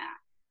doing that?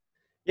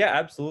 Yeah,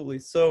 absolutely.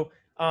 So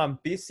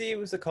BC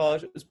was a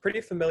college that was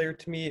pretty familiar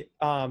to me.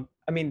 I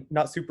mean,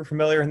 not super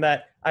familiar in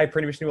that I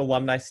pretty much knew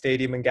Alumni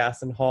Stadium and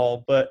Gaston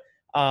Hall, but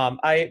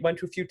I went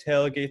to a few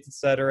tailgates,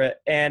 etc.,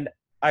 and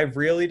I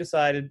really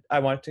decided I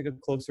wanted to take a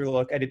closer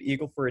look. I did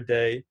Eagle for a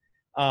day,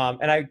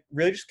 and I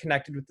really just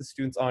connected with the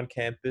students on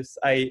campus.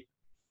 I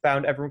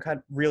found everyone kind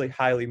of really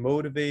highly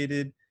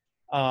motivated.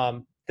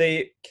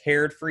 They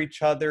cared for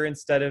each other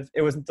instead of,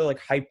 it wasn't the like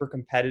hyper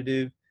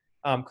competitive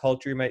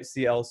culture you might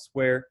see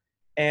elsewhere.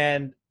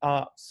 And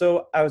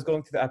so I was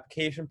going through the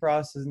application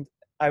process, and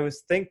I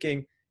was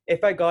thinking,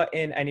 if I got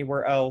in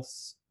anywhere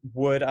else,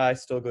 would I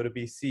still go to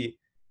BC?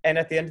 And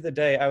at the end of the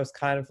day, I was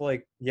kind of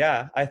like,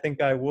 yeah, I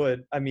think I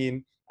would. I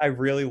mean, I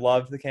really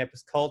loved the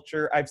campus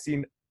culture. I've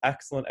seen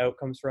excellent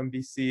outcomes from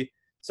BC.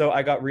 So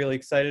I got really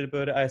excited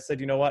about it. I said,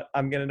 you know what?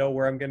 I'm going to know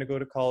where I'm going to go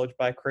to college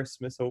by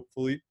Christmas,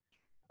 hopefully.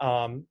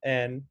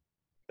 And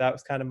that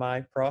was kind of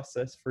my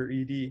process for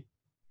ED.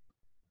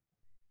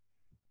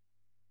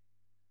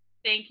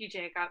 Thank you,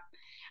 Jacob.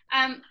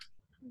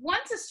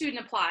 Once a student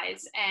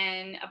applies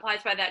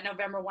by that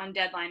November 1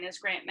 deadline, as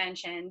Grant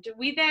mentioned,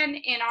 we then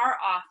in our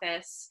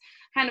office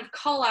kind of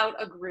call out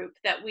a group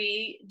that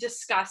we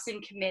discuss in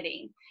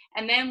committee.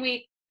 And then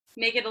we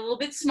make it a little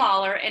bit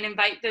smaller and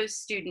invite those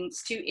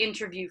students to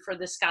interview for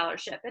the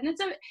scholarship. And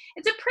it's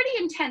a pretty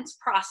intense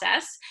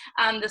process,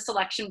 the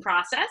selection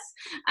process.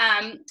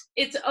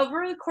 It's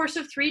over the course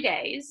of 3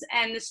 days,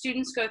 and the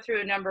students go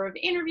through a number of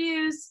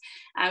interviews,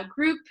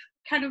 group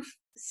kind of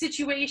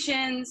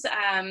situations,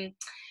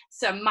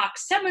 some mock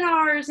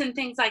seminars and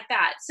things like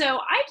that. So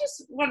I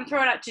just want to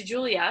throw it out to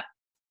Julia.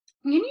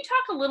 Can you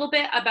talk a little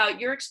bit about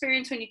your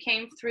experience when you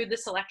came through the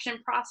selection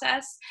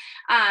process,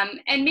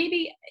 and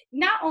maybe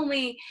not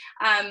only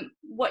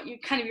what your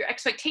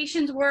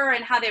expectations were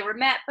and how they were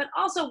met, but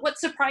also what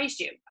surprised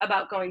you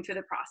about going through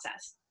the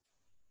process?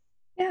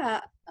 Yeah.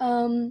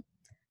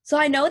 So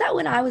I know that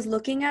when I was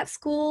looking at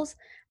schools,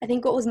 I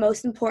think what was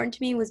most important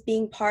to me was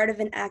being part of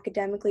an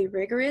academically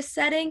rigorous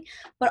setting,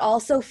 but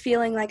also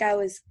feeling like I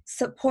was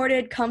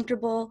supported,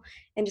 comfortable,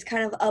 and just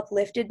kind of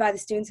uplifted by the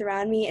students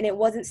around me. And it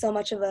wasn't so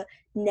much of a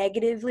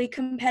negatively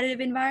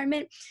competitive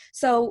environment.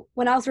 So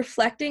when I was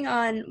reflecting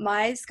on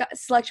my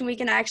selection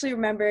weekend, I actually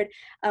remembered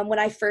when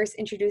I first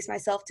introduced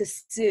myself to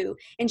Sue,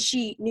 and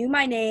she knew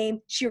my name,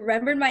 she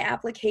remembered my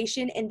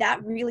application, and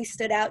that really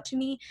stood out to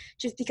me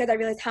just because I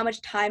realized how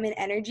much time and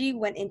energy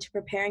went into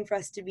preparing for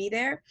us to be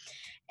there.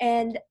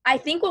 And I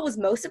think what was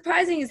most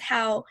surprising is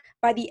how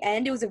by the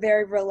end it was a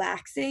very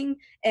relaxing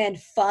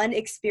and fun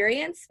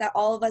experience that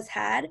all of us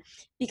had,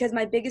 because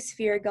my biggest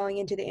fear going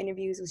into the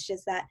interviews was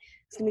just that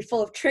it's going to be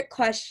full of trick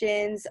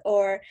questions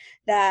or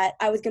that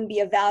I was going to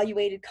be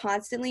evaluated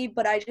constantly.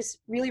 But I just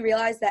really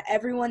realized that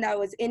everyone that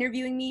was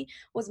interviewing me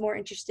was more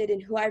interested in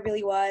who I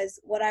really was,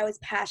 what I was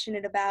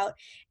passionate about,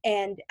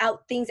 and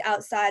things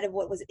outside of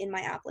what was in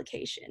my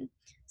application.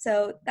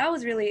 So that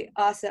was really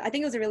awesome. I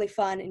think it was a really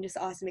fun and just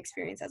awesome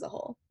experience as a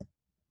whole.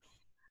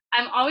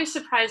 I'm always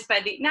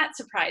not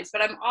surprised,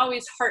 but I'm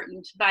always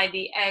heartened by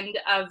the end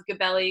of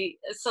Gabelli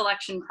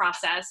selection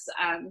process,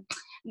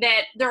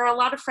 that there are a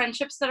lot of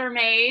friendships that are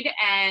made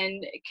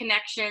and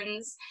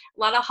connections,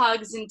 a lot of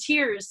hugs and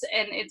tears,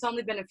 and it's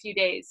only been a few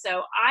days.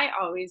 So I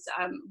always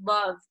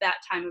love that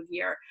time of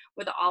year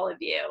with all of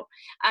you.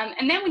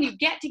 And then when you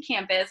get to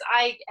campus,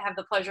 I have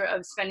the pleasure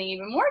of spending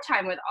even more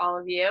time with all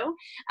of you,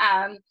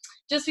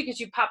 just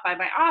because you pop by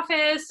my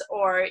office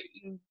or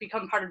you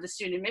become part of the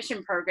student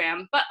admission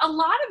program. But a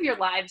lot of your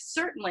lives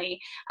certainly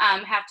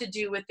have to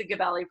do with the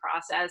Gabelli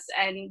process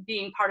and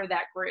being part of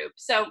that group.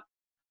 So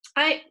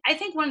I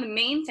think one of the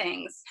main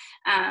things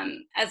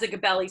as a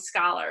Gabelli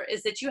scholar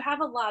is that you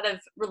have a lot of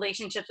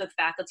relationships with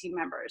faculty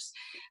members.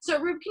 So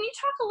Rube, can you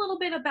talk a little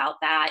bit about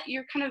that?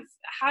 Your kind of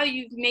how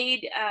you've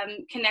made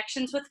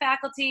connections with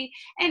faculty,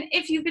 and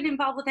if you've been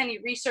involved with any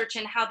research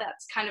and how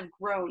that's kind of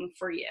grown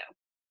for you.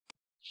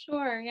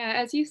 Sure. Yeah.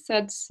 As you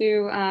said,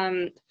 Sue,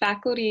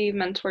 faculty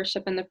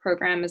mentorship in the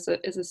program is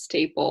a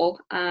staple.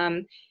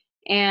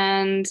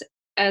 And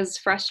as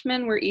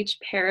freshmen, we're each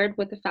paired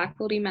with a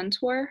faculty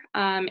mentor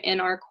in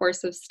our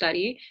course of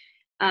study.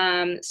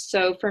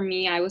 So for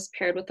me, I was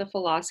paired with a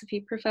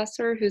philosophy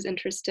professor who's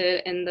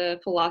interested in the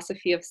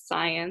philosophy of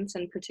science,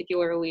 and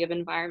particularly of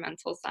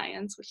environmental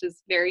science, which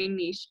is very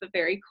niche, but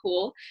very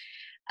cool.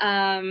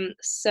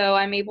 So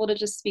I'm able to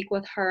just speak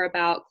with her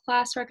about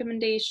class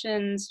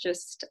recommendations,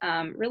 just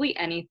really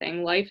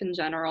anything, life in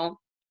general.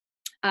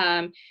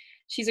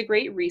 She's a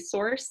great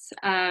resource,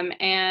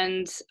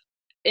 and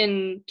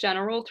in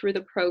general, through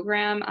the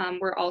program,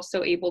 we're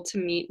also able to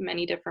meet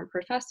many different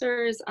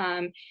professors,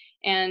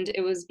 and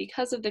it was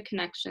because of the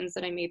connections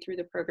that I made through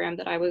the program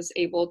that I was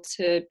able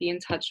to be in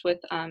touch with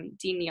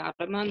Dean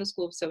Yadama in the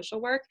School of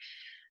Social Work.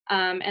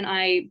 And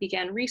I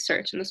began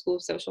research in the School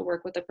of Social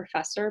Work with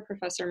Professor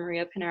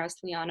Maria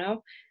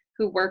Pineras-Liano,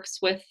 who works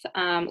with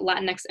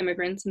Latinx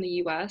immigrants in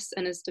the US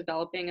and is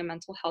developing a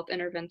mental health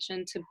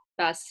intervention to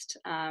best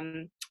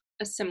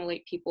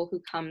assimilate people who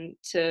come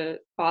to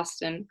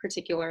Boston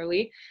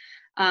particularly.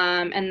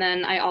 And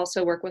then I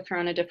also work with her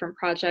on a different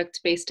project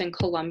based in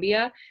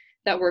Colombia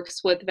that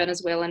works with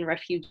Venezuelan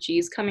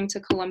refugees coming to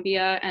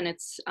Colombia, and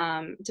it's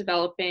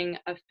developing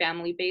a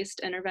family-based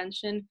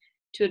intervention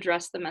to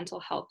address the mental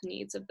health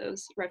needs of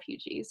those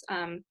refugees.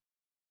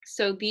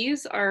 So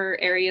these are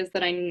areas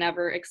that I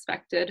never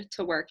expected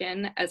to work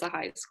in as a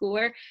high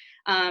schooler.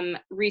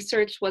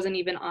 Research wasn't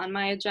even on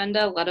my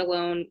agenda, let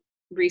alone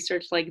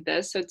research like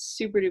this. So it's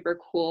super duper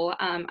cool.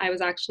 I was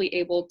actually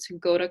able to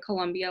go to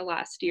Colombia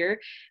last year,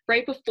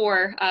 right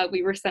before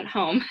we were sent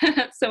home.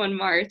 So in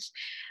March,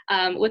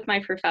 with my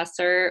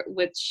professor,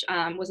 which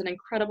was an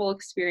incredible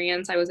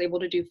experience. I was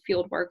able to do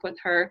field work with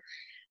her.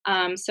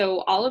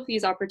 So all of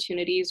these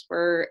opportunities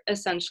were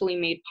essentially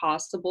made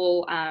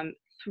possible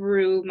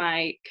through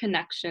my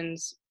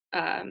connections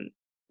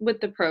with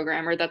the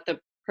program, or that the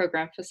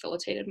program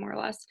facilitated, more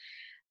or less.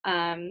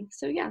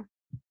 So yeah.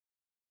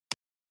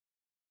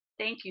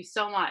 Thank you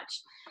so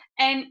much.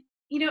 And,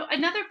 you know,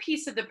 another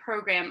piece of the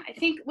program, I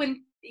think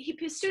when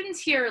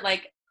students hear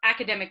like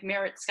academic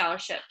merit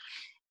scholarship,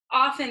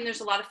 often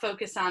there's a lot of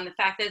focus on the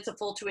fact that it's a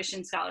full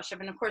tuition scholarship,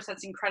 and of course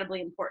that's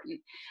incredibly important.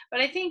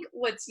 But I think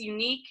what's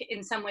unique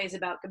in some ways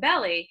about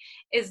Gabelli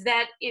is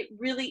that it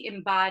really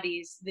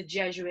embodies the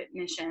Jesuit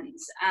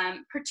missions,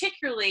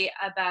 particularly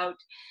about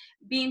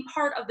being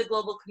part of the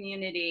global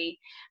community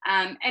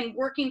and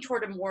working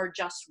toward a more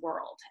just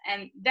world.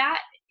 And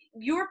that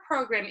your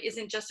program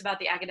isn't just about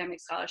the academic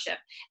scholarship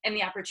and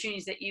the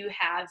opportunities that you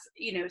have,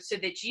 so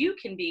that you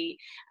can be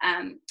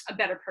a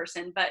better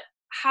person, but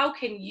how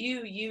can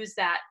you use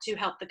that to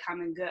help the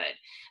common good?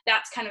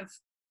 That's kind of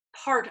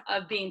part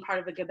of being part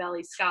of a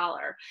Gabelli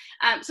Scholar.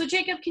 So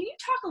Jacob, can you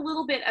talk a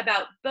little bit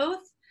about both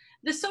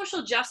the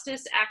social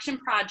justice action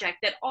project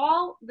that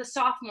all the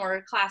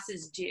sophomore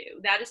classes do?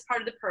 That is part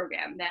of the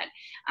program, that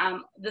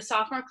the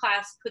sophomore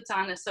class puts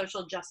on a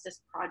social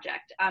justice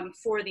project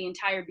for the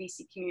entire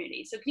BC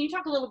community. So can you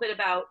talk a little bit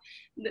about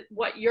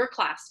what your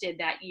class did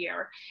that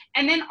year?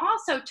 And then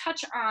also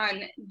touch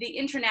on the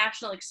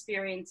international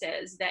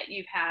experiences that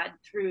you've had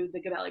through the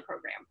Gabelli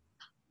program.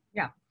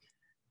 Yeah,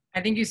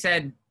 I think you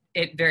said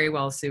it very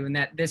well, Sue, and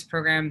that this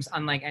program's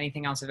unlike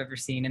anything else I've ever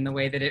seen in the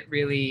way that it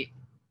really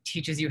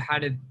teaches you how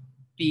to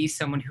be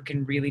someone who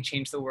can really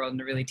change the world in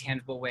a really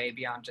tangible way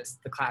beyond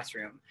just the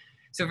classroom.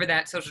 So for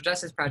that social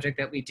justice project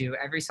that we do,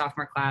 every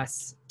sophomore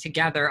class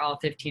together, all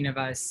 15 of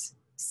us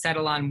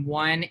settle on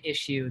one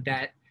issue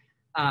that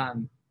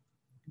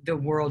the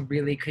world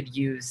really could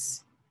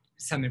use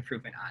some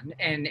improvement on.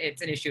 And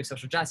it's an issue of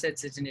social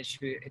justice, it's an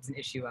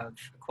issue of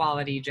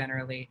equality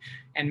generally.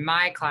 And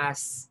my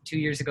class 2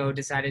 years ago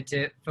decided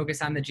to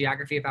focus on the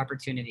geography of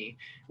opportunity,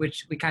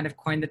 which we kind of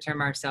coined the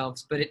term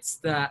ourselves, but it's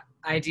the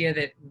idea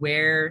that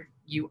where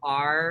you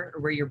are or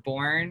where you're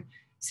born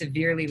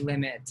severely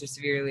limits or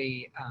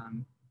severely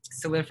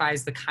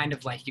solidifies the kind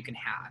of life you can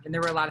have. And there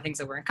were a lot of things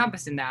that were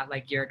encompassed in that,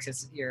 like your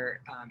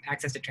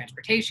access to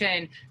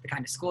transportation, the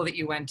kind of school that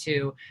you went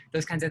to.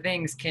 Those kinds of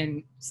things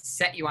can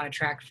set you on a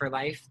track for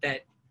life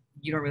that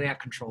you don't really have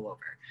control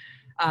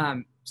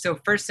over. So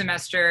first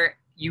semester,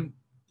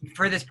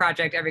 for this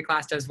project, every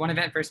class does one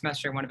event first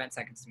semester and one event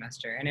second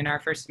semester. And in our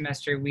first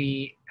semester,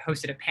 we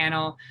hosted a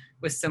panel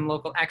with some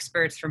local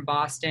experts from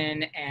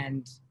Boston,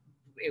 and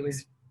it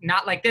was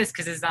not like this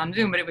because it's on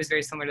Zoom, but it was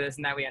very similar to this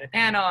in that we had a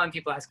panel and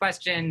people asked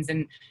questions,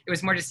 and it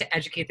was more just to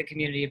educate the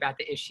community about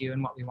the issue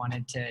and what we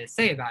wanted to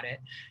say about it.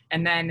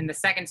 And then in the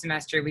second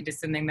semester, we did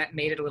something that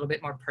made it a little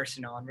bit more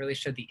personal and really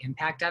showed the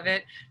impact of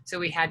it. So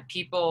we had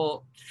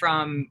people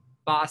from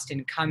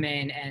Boston come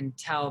in and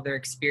tell their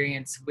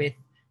experience with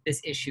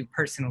this issue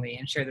personally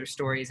and share their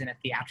stories in a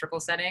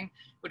theatrical setting,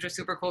 which was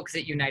super cool because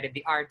it united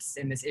the arts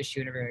and this issue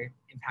in a very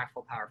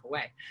impactful, powerful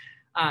way.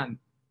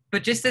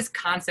 But just this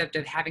concept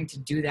of having to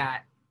do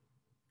that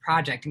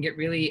project and get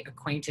really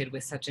acquainted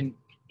with such an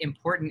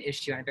important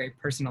issue on a very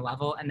personal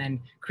level and then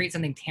create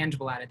something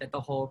tangible out of it that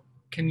the whole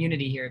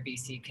community here at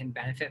BC can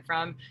benefit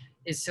from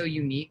is so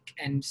unique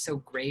and so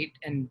great.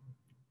 And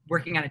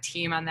working on a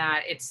team on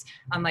that, it's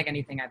unlike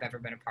anything I've ever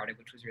been a part of,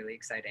 which was really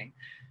exciting.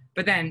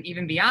 But then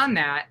even beyond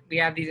that, we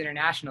have these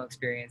international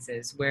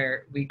experiences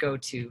where we go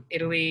to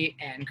Italy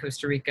and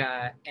Costa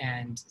Rica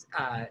and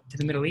to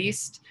the Middle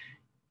East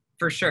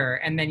for sure.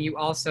 And then you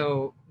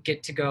also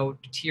get to go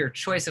to your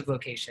choice of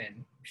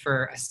location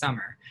for a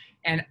summer.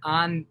 And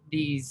on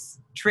these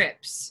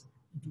trips,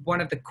 one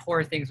of the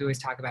core things we always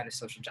talk about is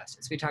social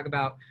justice. We talk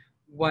about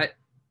what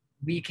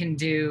we can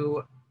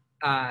do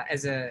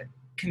as a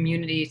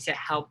community to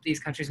help these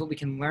countries, what we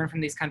can learn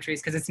from these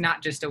countries, because it's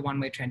not just a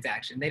one-way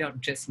transaction. They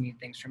don't just need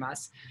things from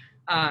us.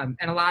 And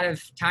a lot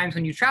of times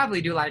when you travel,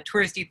 you do a lot of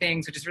touristy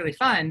things, which is really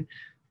fun.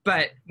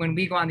 But when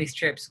we go on these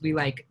trips, we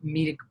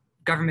meet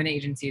government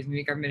agencies, we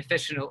meet government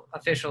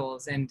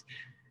officials, and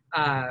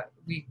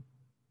we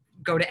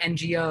go to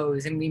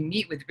NGOs, and we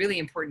meet with really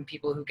important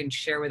people who can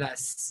share with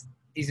us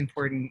these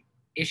important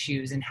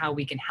issues and how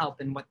we can help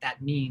and what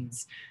that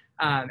means.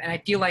 And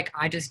I feel like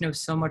I just know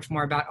so much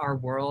more about our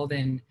world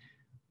and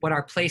what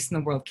our place in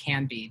the world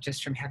can be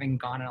just from having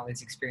gone on all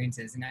these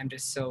experiences. And I'm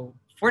just so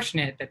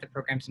fortunate that the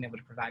program's been able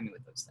to provide me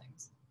with those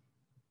things.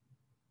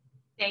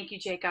 Thank you,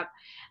 Jacob.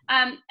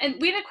 And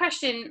we had a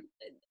question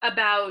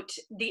about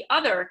the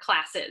other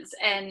classes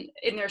and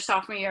in their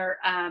sophomore year.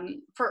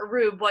 For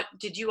Arub, what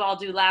did you all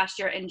do last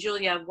year? And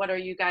Julia, what are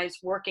you guys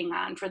working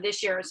on for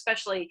this year,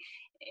 especially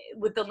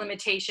with the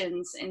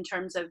limitations in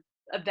terms of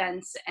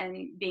events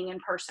and being in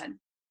person?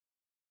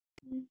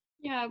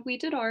 Yeah, we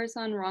did ours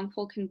on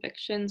wrongful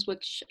convictions,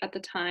 which at the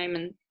time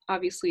and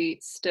obviously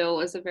still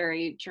is a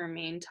very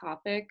germane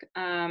topic.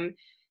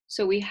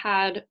 So we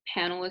had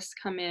panelists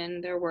come in.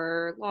 There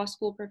were law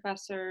school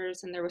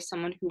professors, and there was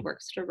someone who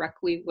works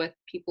directly with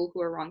people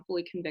who are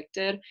wrongfully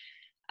convicted.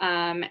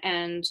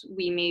 And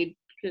we made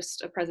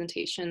just a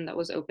presentation that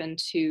was open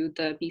to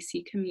the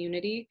BC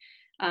community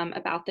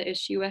about the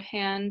issue at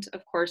hand.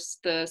 Of course,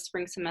 the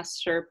spring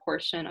semester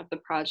portion of the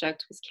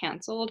project was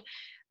canceled,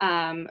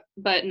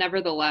 but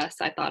nevertheless,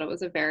 I thought it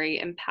was a very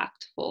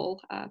impactful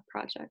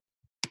project.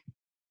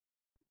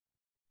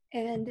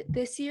 And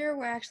this year,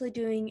 we're actually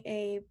doing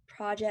a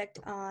project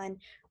on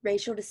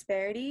racial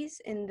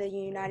disparities in the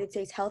United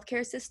States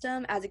healthcare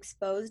system as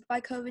exposed by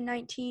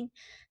COVID-19.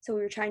 So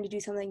we were trying to do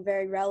something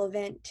very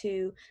relevant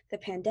to the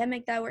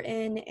pandemic that we're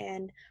in,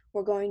 and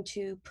we're going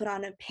to put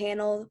on a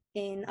panel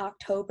in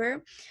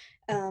October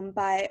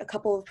by a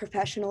couple of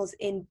professionals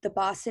in the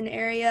Boston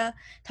area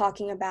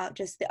talking about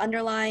just the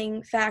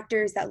underlying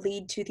factors that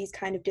lead to these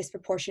kind of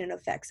disproportionate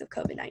effects of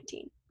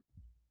COVID-19.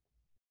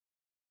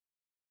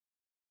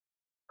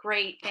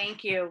 Great,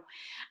 thank you.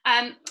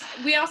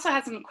 We also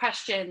had some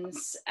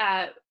questions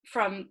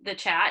from the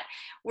chat.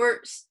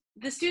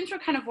 The students were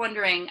kind of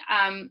wondering,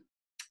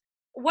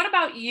 what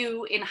about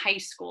you in high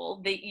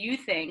school that you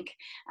think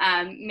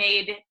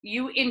made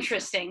you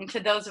interesting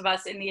to those of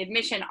us in the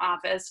admission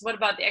office? What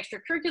about the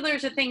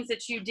extracurriculars or things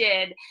that you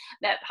did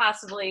that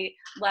possibly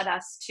led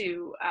us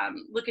to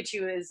look at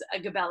you as a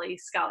Gabelli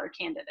Scholar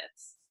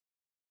candidates?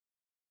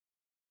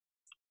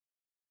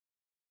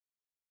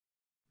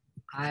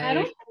 I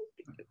don't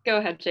Go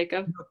ahead,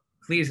 Jacob.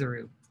 Please,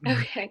 Aru.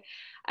 Okay.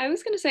 I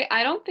was going to say,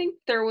 I don't think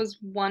there was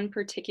one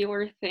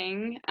particular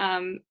thing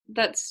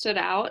that stood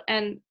out.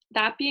 And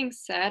that being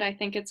said, I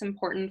think it's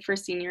important for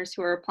seniors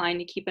who are applying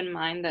to keep in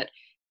mind that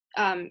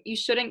you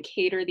shouldn't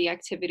cater the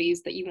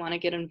activities that you want to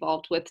get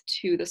involved with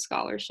to the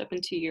scholarship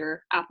and to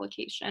your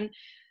application.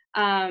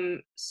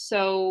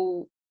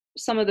 So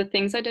some of the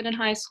things I did in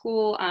high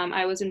school,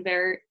 I was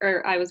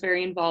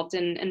very involved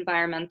in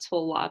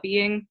environmental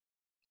lobbying.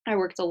 I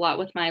worked a lot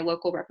with my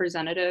local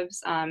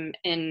representatives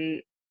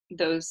in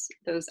those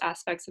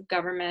aspects of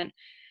government.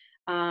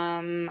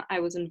 I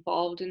was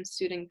involved in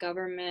student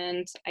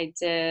government. I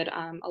did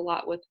a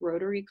lot with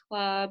Rotary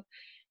Club.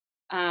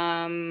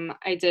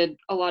 I did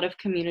a lot of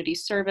community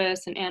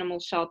service and animal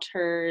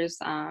shelters,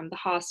 the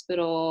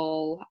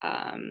hospital.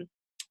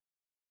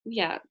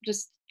 Yeah,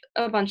 just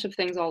a bunch of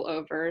things all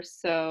over.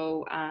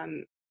 So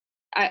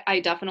I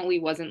definitely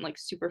wasn't like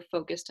super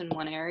focused in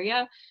one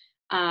area.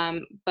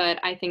 But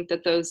I think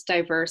that those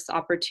diverse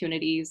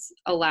opportunities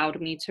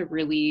allowed me to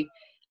really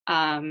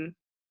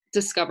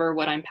discover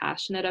what I'm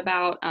passionate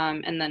about.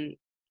 And then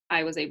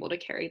I was able to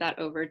carry that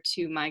over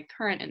to my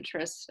current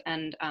interests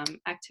and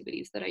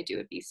activities that I do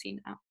at BC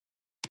now.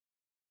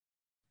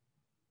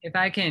 If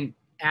I can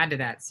add to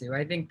that, Sue,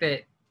 I think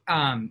that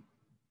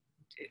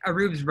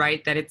Arub's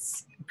right that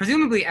it's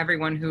presumably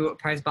everyone who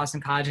applies to Boston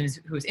College and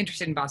who is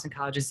interested in Boston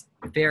College is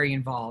very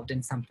involved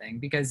in something,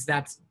 because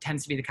that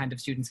tends to be the kind of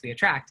students we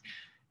attract.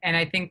 And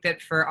I think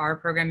that for our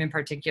program in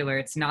particular,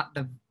 it's not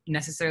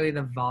necessarily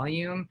the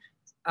volume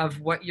of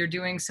what you're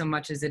doing so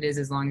much as it is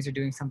as long as you're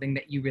doing something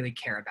that you really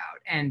care about.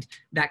 And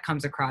that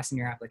comes across in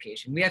your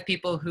application. We have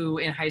people who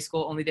in high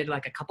school only did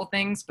like a couple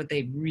things, but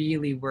they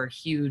really were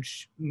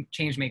huge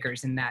change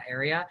makers in that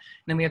area. And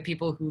then we have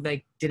people who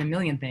like did a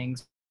million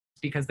things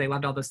because they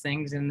loved all those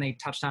things and they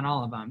touched on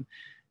all of them.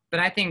 But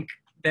I think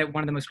that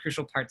one of the most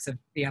crucial parts of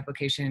the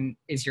application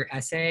is your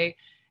essay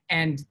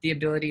and the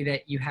ability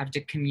that you have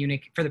to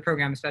communicate, for the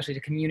program especially, to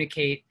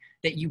communicate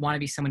that you want to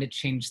be someone to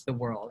change the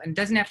world. And it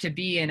doesn't have to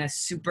be in a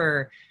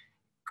super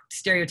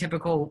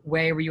stereotypical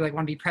way where you like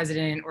want to be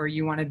president or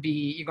you're going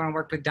to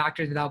work with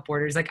Doctors Without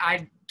Borders. Like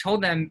I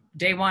told them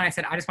day one, I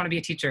said, I just want to be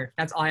a teacher.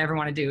 That's all I ever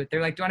want to do. They're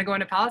like, do you want to go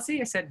into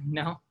policy? I said,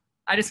 no,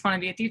 I just want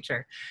to be a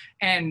teacher.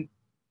 And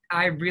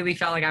I really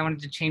felt like I wanted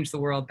to change the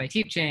world by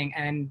teaching,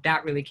 and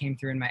that really came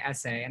through in my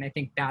essay. And I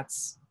think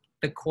that's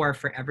the core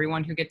for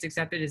everyone who gets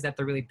accepted, is that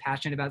they're really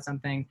passionate about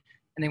something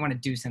and they want to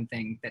do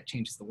something that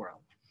changes the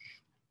world.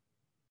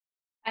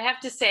 I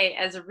have to say,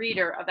 as a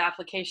reader of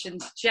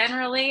applications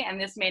generally, and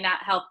this may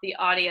not help the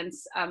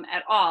audience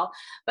at all,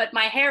 but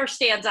my hair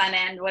stands on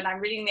end when I'm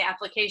reading the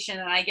application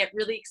and I get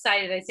really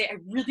excited. I say, I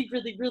really,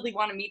 really, really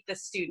want to meet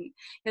this student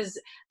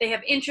because they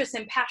have interests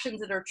and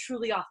passions that are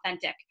truly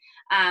authentic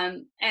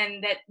and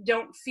that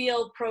don't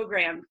feel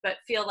programmed, but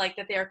feel like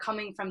that they are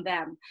coming from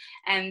them.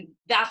 And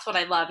that's what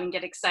I love and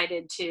get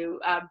excited to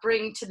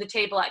bring to the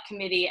table at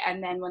committee.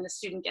 And then when the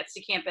student gets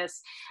to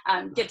campus,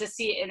 get to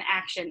see it in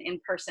action in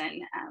person.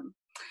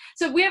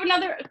 So we have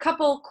a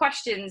couple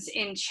questions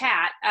in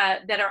chat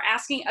that are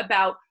asking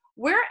about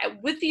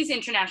with these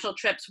international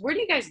trips, where do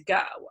you guys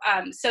go?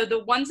 So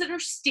the ones that are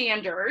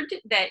standard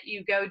that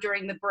you go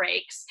during the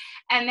breaks,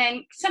 and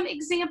then some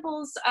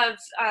examples of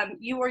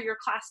you or your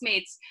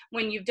classmates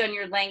when you've done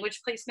your language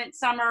placement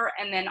summer,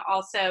 and then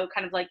also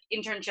kind of like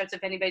internships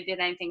if anybody did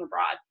anything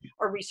abroad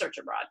or research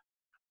abroad.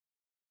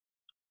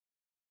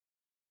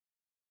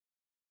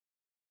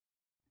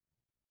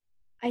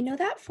 I know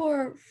that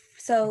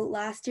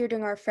last year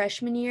during our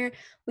freshman year,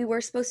 we were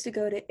supposed to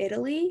go to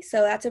Italy.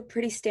 So that's a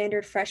pretty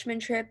standard freshman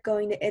trip,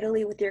 going to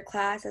Italy with your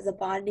class as a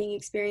bonding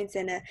experience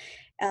and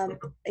a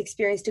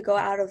experience to go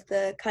out of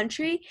the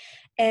country.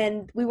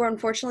 And we were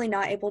unfortunately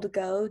not able to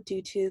go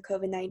due to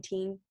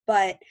COVID-19,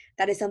 but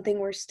that is something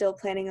we're still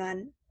planning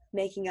on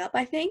making up,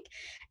 I think.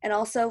 And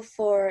also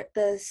for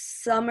the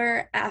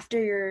summer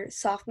after your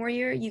sophomore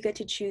year, you get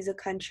to choose a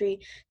country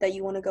that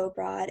you want to go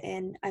abroad,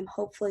 and I'm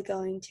hopefully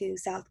going to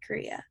South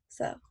Korea.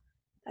 So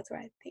that's what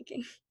I'm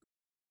thinking.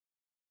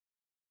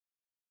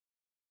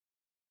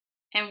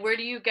 And where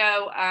do you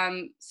go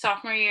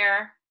sophomore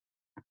year,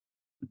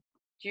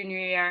 junior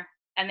year,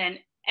 and then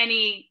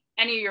any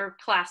of your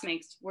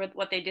classmates,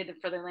 what they did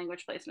for their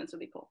language placements would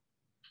be cool.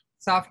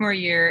 Sophomore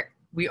year,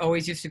 we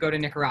always used to go to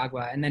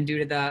Nicaragua, and then due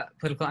to the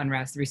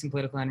recent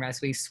political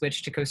unrest, we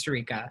switched to Costa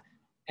Rica.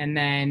 And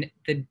then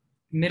the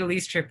Middle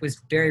East trip was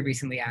very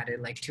recently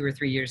added, like 2 or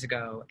 3 years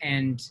ago.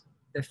 And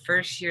the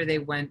first year they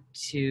went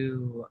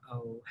to,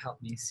 oh,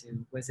 help me,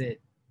 Sue, was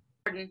it?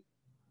 Jordan.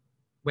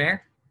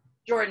 Where?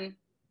 Jordan.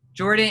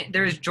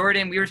 There was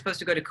Jordan. We were supposed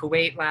to go to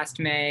Kuwait last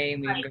May,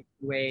 and we didn't go to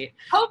Kuwait.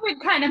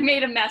 COVID kind of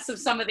made a mess of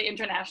some of the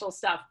international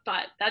stuff,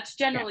 but that's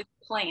generally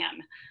the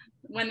plan.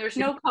 When there's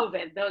no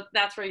COVID,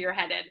 that's where you're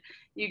headed.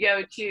 You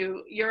go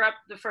to Europe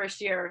the first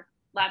year,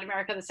 Latin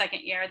America the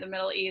second year, the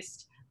Middle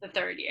East the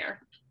third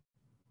year.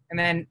 And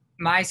then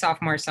my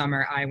sophomore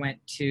summer, I went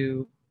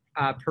to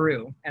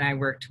Peru, and I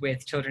worked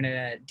with children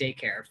at a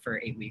daycare for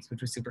 8 weeks,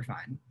 which was super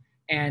fun.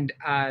 And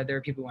there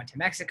were people who went to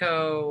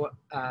Mexico.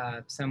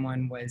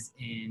 Someone was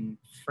in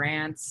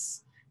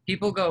France.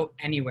 People go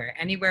anywhere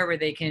where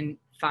they can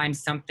find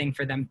something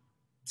for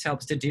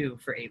themselves to do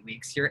for 8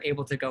 weeks. You're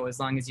able to go as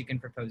long as you can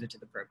propose it to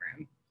the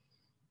program.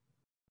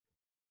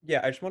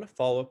 Yeah, I just want to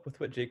follow up with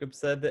what Jacob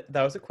said.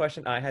 That was a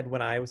question I had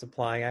when I was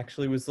applying,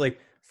 actually, was like,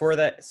 for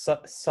that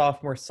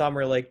sophomore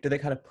summer, like, do they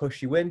kind of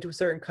push you into a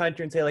certain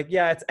country and say, like,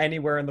 yeah, it's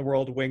anywhere in the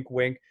world, wink,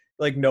 wink.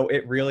 Like, no,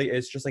 it really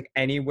is just like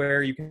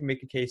anywhere you can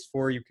make a case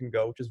for, you can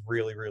go, which is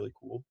really, really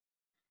cool.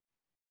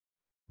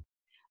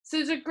 So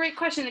there's a great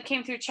question that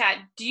came through chat.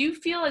 Do you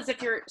feel as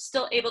if you're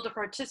still able to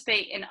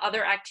participate in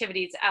other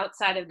activities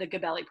outside of the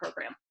Gabelli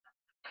program?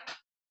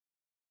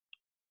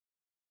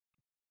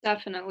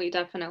 Definitely.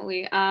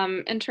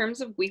 In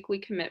terms of weekly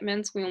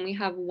commitments, we only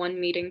have one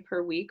meeting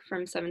per week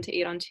from 7 to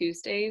 8 on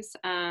Tuesdays.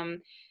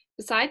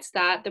 Besides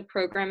that, the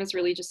program is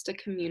really just a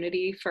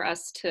community for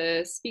us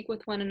to speak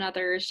with one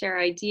another, share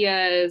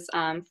ideas,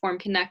 form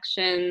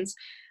connections.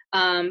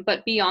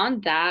 But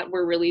beyond that,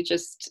 we're really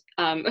just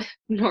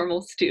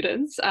normal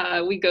students.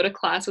 We go to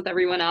class with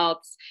everyone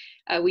else.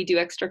 We do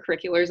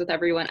extracurriculars with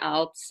everyone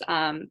else.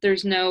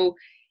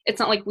 It's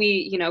not like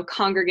we,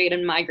 congregate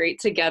and migrate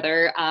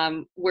together.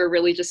 We're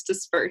really just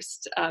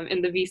dispersed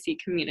in the VC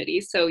community.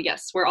 So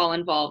yes, we're all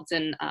involved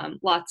in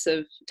lots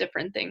of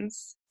different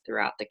things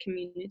throughout the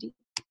community.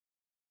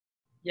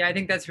 Yeah, I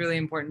think that's really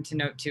important to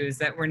note too, is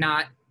that we're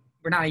not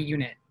a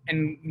unit,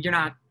 and you're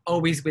not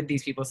always with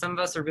these people. Some of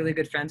us are really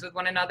good friends with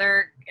one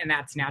another, and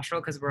that's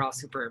natural because we're all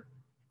super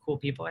cool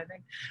people, I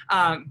think.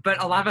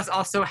 But a lot of us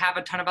also have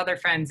a ton of other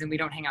friends, and we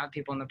don't hang out with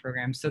people in the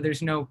program. So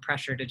there's no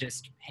pressure to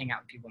just hang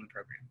out with people in the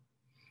program.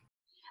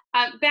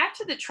 Back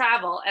to the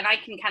travel, and I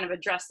can kind of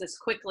address this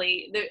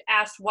quickly. They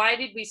asked, why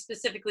did we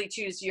specifically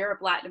choose Europe,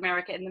 Latin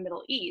America, and the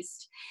Middle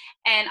East?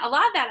 And a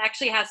lot of that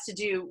actually has to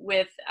do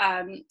with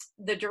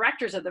the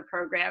directors of the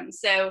program.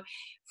 So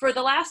for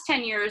the last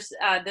 10 years,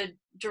 the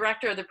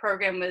director of the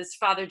program was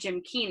Father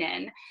Jim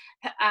Keenan,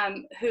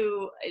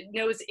 who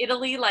knows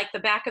Italy like the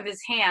back of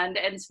his hand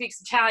and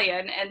speaks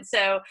Italian. And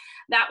so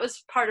that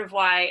was part of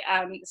why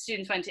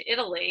students went to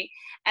Italy.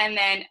 And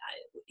then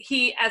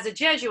he, as a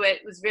Jesuit,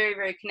 was very,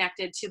 very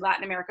connected to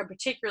Latin America,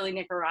 particularly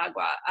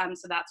Nicaragua.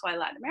 So that's why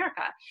Latin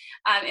America.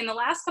 In the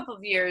last couple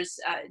of years,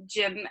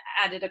 Jim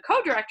added a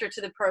co-director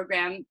to the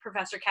program,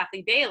 Professor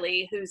Kathy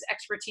Bailey, whose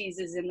expertise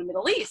is in the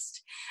Middle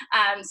East.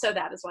 So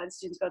that is why the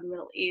students go to the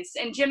Middle East.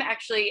 And Jim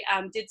actually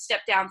did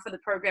step down for the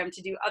program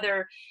to do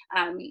other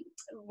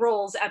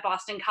roles at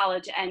Boston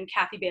College, and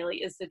Kathy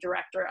Bailey is the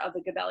director of the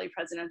Gabelli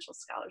Presidential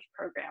Scholars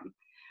Program.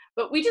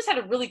 But we just had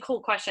a really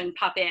cool question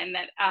pop in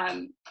that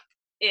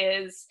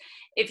is,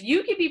 if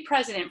you could be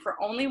president for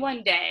only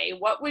one day,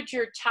 what would be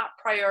your top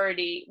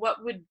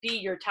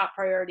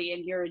priority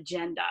in your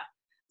agenda?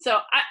 So,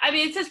 I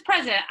mean, it says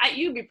president.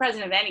 You could be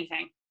president of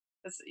anything.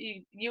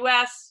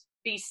 U.S.,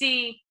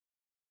 BC,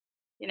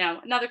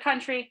 another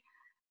country.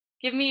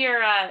 Give me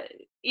your,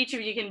 each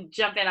of you can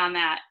jump in on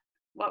that.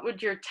 What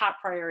would your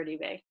top priority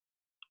be?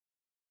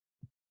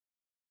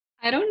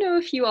 I don't know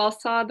if you all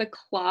saw the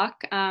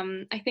clock.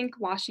 I think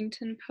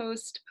Washington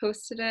Post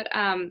posted it,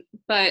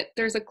 but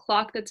there's a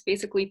clock that's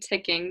basically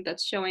ticking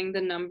that's showing the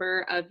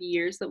number of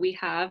years that we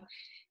have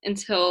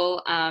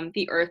until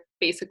the Earth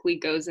basically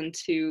goes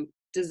into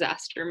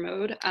disaster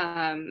mode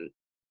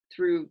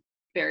through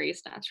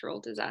various natural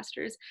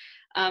disasters.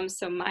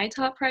 So my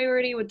top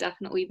priority would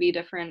definitely be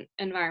different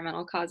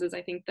environmental causes.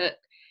 I think that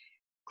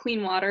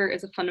clean water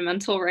is a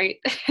fundamental right.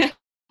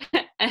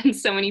 And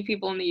so many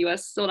people in the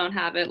US still don't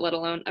have it, let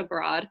alone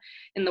abroad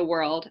in the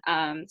world.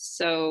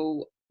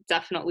 So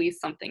definitely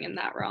something in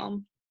that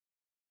realm.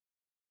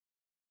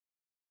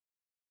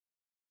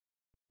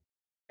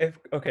 If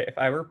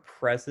I were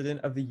president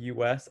of the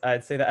US,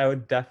 I'd say that I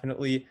would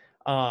definitely,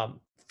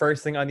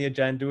 first thing on the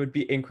agenda would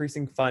be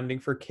increasing funding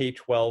for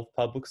K-12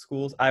 public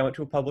schools. I went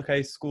to a public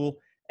high school,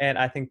 and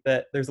I think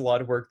that there's a lot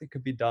of work that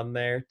could be done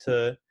there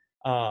to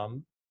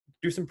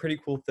do some pretty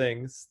cool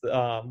things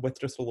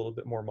with just a little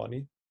bit more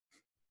money.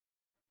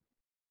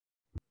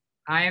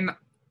 I'm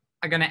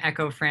going to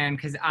echo Fran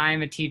because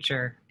I'm a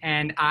teacher,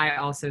 and I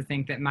also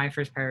think that my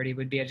first priority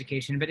would be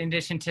education. But in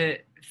addition to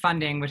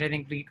funding, which I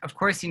think we, of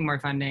course, need more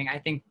funding, I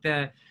think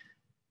the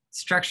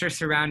structure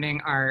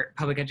surrounding our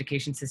public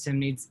education system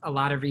needs a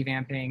lot of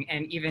revamping.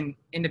 And even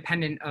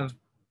independent of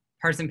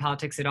partisan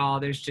politics at all,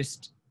 there's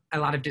just a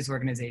lot of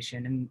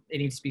disorganization, and it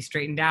needs to be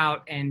straightened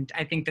out. And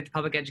I think that the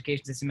public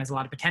education system has a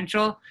lot of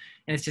potential,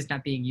 and it's just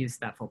not being used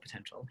to that full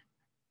potential.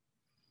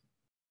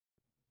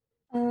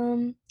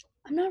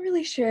 I'm not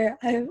really sure.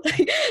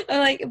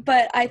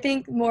 But I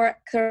think more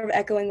sort of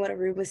echoing what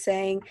Arub was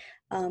saying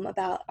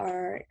about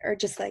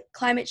just like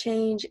climate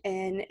change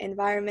and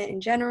environment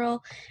in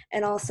general,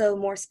 and also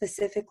more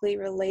specifically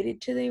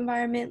related to the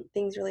environment,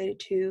 things related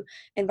to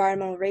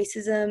environmental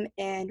racism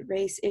and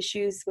race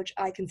issues, which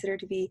I consider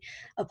to be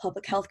a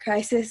public health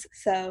crisis.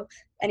 So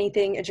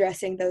anything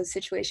addressing those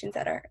situations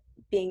that are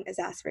being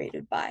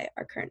exacerbated by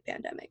our current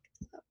pandemic.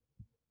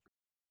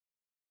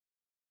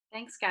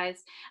 Thanks,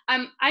 guys.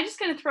 I'm just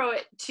going to throw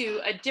it to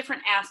a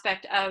different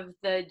aspect of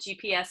the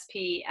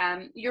GPSP.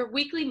 Your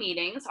weekly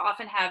meetings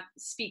often have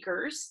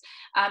speakers,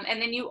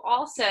 and then you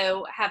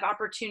also have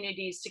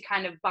opportunities to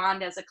kind of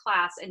bond as a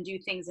class and do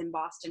things in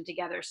Boston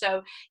together.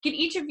 So can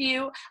each of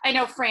you, I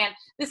know, Fran,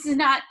 this is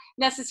not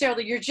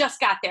necessarily you just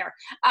got there,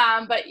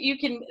 but you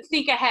can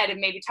think ahead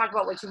and maybe talk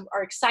about what you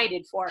are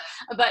excited for.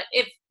 But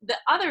if the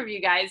other of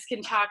you guys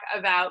can talk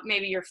about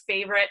maybe your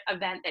favorite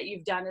event that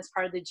you've done as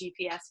part of the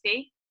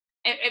GPSP.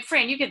 And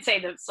Fran, you could say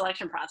the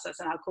selection process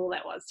and how cool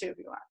that was too, if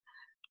you want.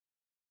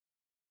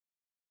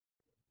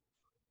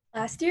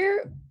 Last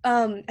year,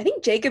 I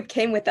think Jacob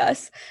came with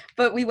us,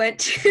 but we went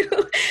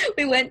to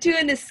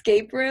an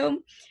escape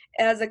room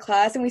as a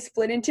class, and we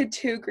split into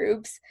 2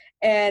 groups,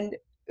 and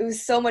it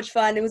was so much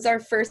fun. It was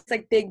our first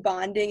like big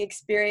bonding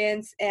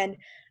experience, and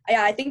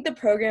yeah, I think the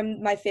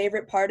program, my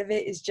favorite part of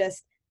it is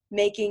just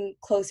making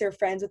closer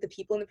friends with the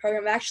people in the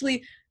program. I'm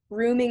actually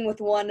rooming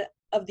with one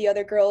of the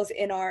other girls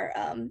in our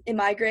in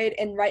my grade,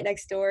 and right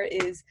next door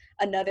is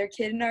another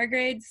kid in our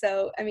grade.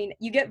 So I mean,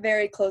 you get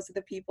very close with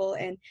the people,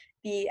 and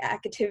the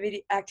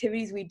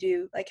activities we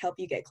do like help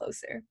you get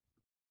closer.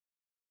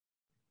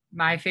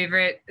 My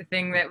favorite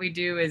thing that we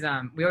do is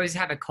we always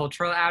have a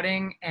cultural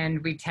outing,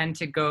 and we tend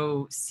to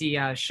go see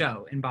a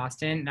show in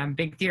Boston. And I'm a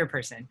big theater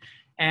person,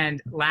 and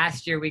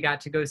last year we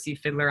got to go see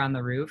Fiddler on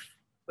the Roof,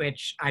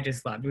 which I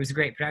just loved. It was a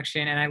great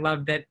production, and I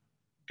love that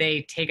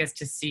they take us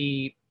to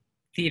see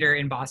theater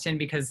in Boston,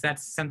 because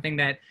that's something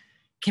that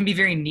can be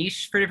very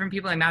niche for different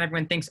people, and not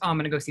everyone thinks, oh, I'm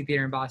going to go see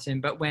theater in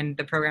Boston. But when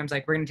the program's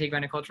like, we're going to take you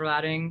on a cultural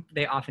outing,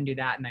 they often do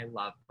that, and I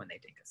love when they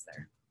take us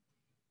there.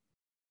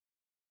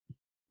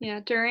 Yeah,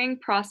 during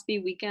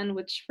PROSPE weekend,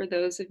 which for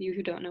those of you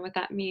who don't know what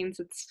that means,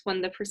 it's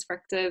when the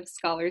prospective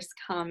scholars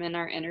come and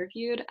are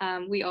interviewed.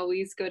 We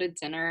always go to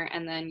dinner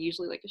and then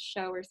usually like a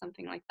show or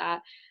something like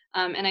that.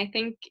 And I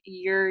think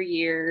your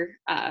year,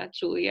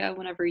 Julia,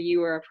 whenever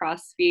you were a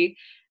PROSPE,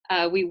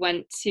 we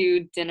went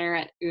to dinner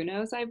at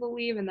Uno's, I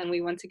believe, and then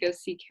we went to go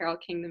see Carole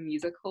King the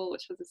musical,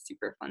 which was a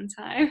super fun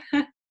time.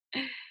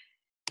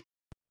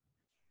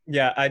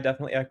 Yeah, I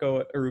definitely echo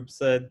what Arub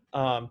said.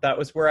 That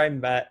was where I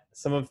met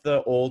some of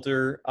the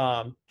older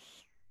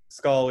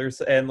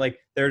scholars, and like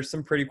there's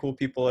some pretty cool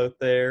people out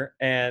there,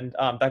 and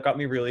that got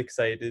me really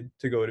excited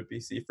to go to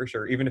BC for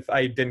sure. Even if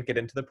I didn't get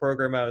into the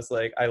program, I was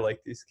like, I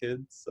like these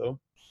kids. So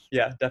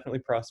yeah, definitely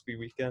PROSPE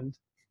weekend.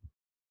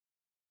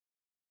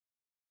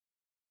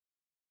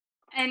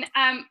 And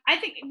I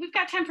think we've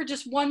got time for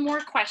just one more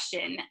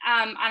question,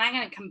 and I'm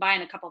going to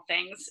combine a couple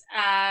things.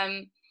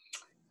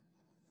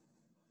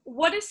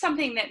 What is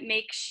something that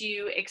makes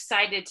you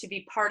excited to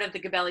be part of the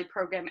Gabelli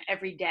program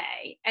every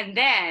day? And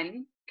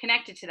then,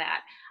 connected to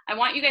that, I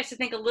want you guys to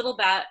think a little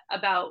bit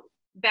about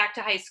back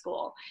to high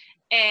school.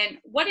 And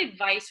what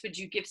advice would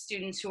you give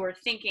students who are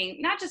thinking,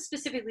 not just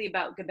specifically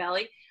about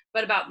Gabelli,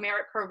 but about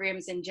merit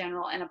programs in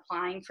general and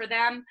applying for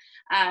them?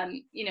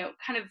 You know,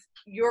 kind of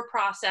your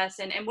process,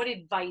 and what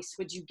advice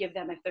would you give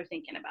them if they're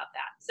thinking about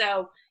that?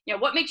 So, you know,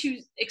 what makes you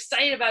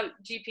excited about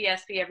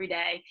GPSP every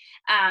day?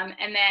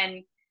 And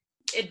then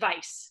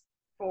advice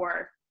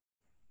for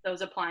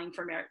those applying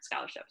for merit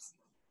scholarships.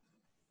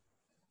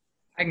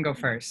 I can go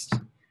first.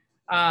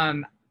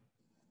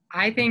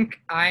 I think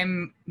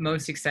I'm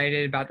most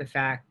excited about the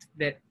fact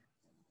that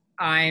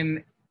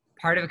I'm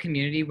part of a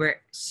community where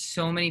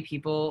so many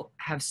people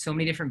have so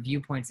many different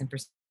viewpoints and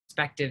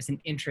perspectives and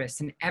interests,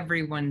 and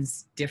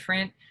everyone's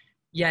different,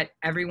 yet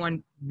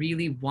everyone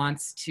really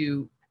wants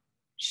to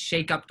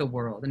shake up the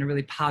world in a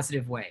really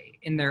positive way,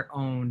 in their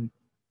own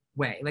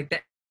way. Like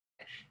that,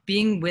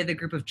 being with a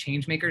group of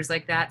change makers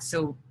like that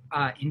so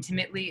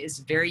intimately is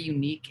very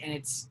unique, and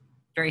it's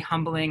very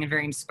humbling and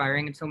very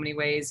inspiring in so many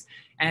ways.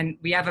 And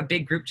we have a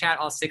big group chat,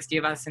 all 60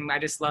 of us, and I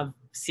just love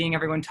seeing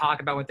everyone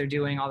talk about what they're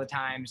doing all the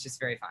time. It's just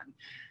very fun.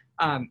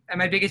 And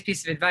my biggest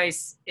piece of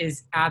advice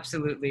is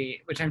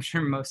absolutely, which I'm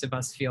sure most of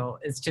us feel,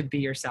 is to be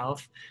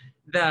yourself.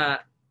 The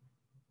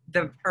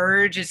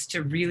urge is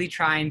to really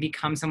try and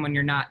become someone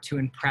you're not, to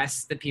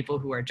impress the people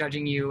who are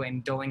judging you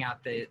and doling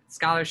out the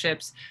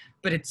scholarships.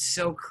 but it's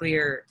so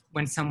clear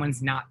when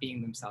someone's not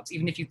being themselves.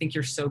 Even if you think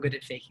you're so good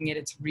at faking it,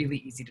 it's really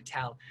easy to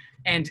tell.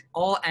 And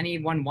all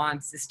anyone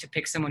wants is to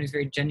pick someone who's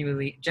very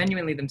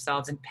genuinely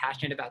themselves and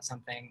passionate about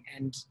something.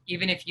 And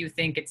even if you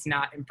think it's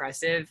not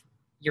impressive,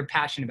 your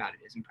passion about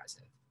it is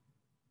impressive.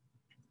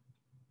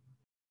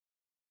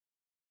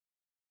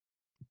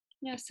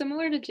 Yeah,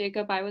 similar to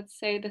Jacob, I would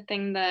say the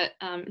thing that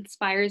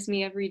inspires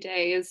me every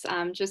day is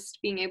just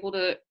being able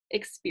to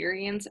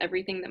experience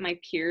everything that my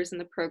peers in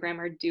the program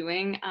are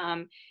doing,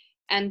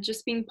 and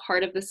just being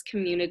part of this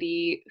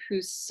community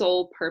whose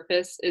sole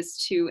purpose is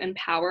to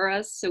empower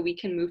us so we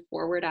can move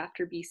forward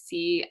after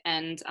BC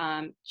and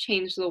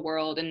change the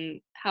world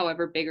in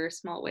however big or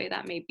small way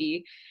that may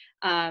be.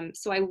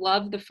 So I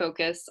love the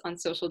focus on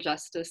social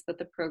justice that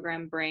the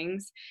program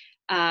brings.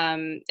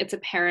 It's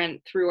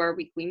apparent through our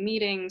weekly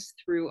meetings,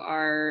 through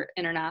our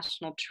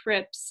international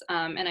trips,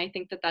 and I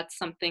think that that's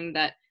something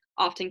that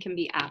often can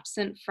be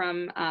absent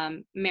from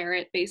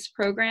merit-based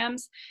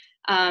programs.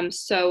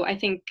 So I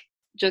think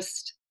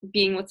just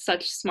being with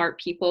such smart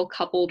people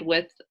coupled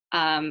with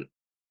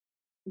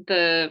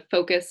the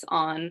focus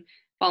on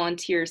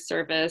volunteer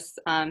service,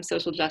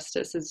 social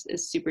justice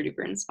is super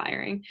duper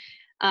inspiring.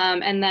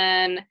 And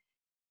then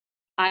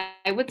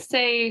I would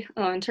say,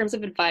 in terms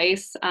of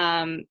advice,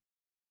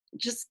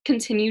 just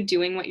continue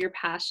doing what you're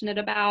passionate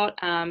about.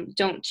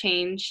 Don't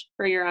change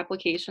for your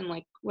application,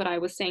 like what I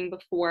was saying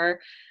before.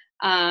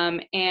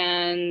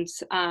 And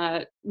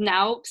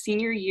now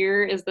senior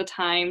year is the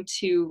time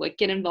to like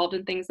get involved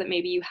in things that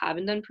maybe you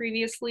haven't done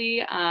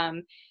previously.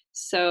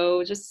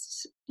 So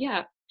just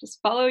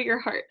follow your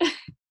heart.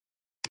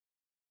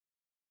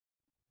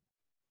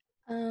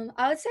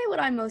 I would say what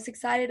I'm most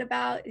excited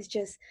about is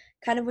just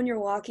kind of when you're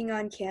walking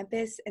on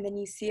campus and then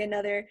you see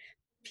another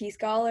P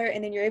Scholar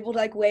and then you're able to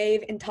like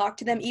wave and talk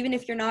to them, even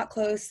if you're not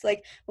close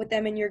like with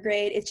them in your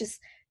grade. It's just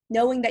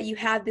knowing that you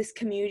have this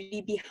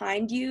community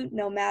behind you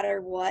no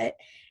matter what,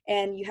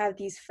 and you have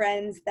these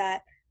friends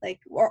that like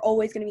are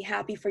always going to be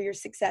happy for your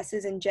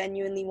successes and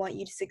genuinely want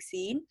you to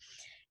succeed.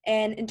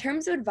 And in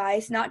terms of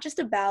advice, not just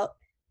about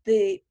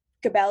the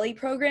Gabelli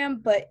program,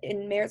 but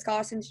in merit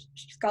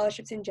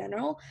scholarships in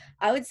general,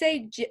 I would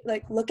say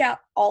like look at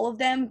all of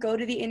them, go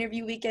to the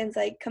interview weekends,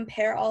 like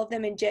compare all of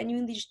them and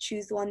genuinely just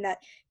choose the one that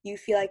you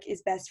feel like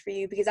is best for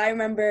you. Because I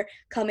remember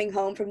coming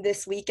home from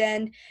this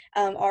weekend,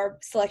 our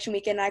selection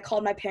weekend, and I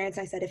called my parents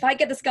and I said, if I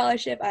get the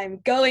scholarship, I'm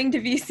going to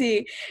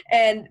BC.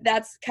 And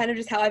that's kind of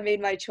just how I made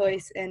my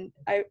choice. And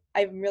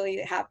I'm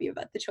really happy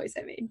about the choice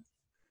I made.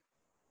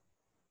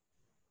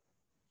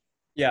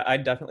 Yeah,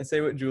 I'd definitely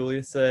say what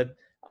Julia said.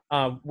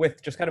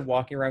 With just kind of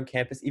walking around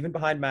campus, even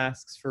behind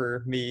masks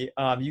for me,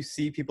 you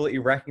see people that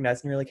you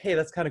recognize and you're like, hey,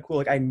 that's kind of cool.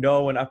 Like I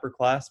know an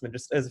upperclassman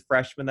just as a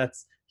freshman,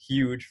 that's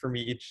huge for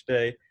me each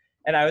day.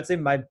 And I would say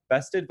my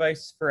best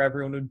advice for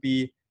everyone would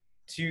be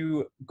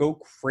to go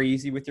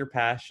crazy with your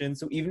passion.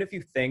 So even if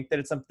you think that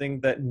it's something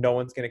that no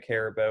one's going to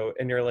care about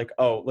and you're like,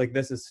 oh, like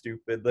this is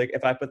stupid. Like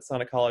if I put this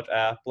on a college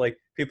app, like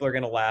people are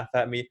going to laugh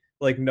at me.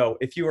 Like, no,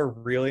 if you are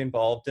really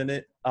involved in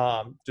it,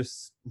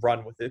 just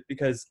run with it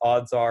because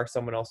odds are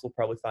someone else will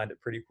probably find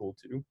it pretty cool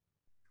too.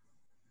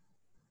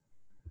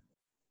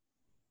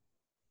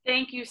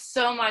 Thank you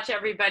so much,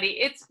 everybody.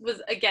 It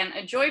was, again,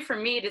 a joy for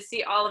me to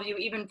see all of you,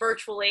 even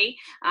virtually.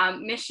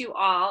 Miss you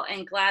all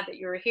and glad that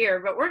you were here.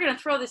 But we're going to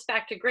throw this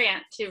back to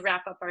Grant to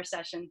wrap up our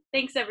session.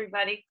 Thanks,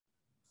 everybody.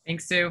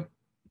 Thanks, Sue.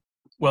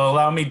 Well,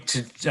 allow me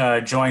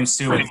to join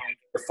Sue and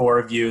the four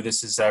of you.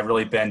 This has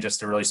really been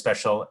just a really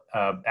special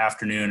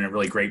afternoon and a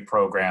really great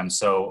program.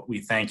 So we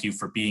thank you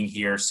for being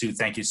here. Sue,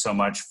 thank you so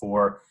much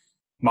for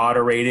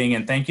moderating,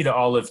 and thank you to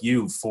all of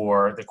you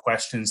for the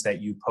questions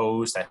that you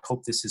posed. I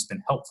hope this has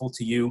been helpful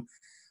to you.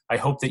 I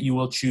hope that you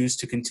will choose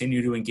to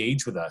continue to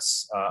engage with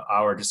us.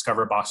 Our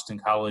Discover Boston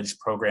College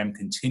program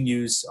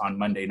continues on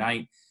Monday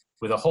night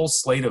with a whole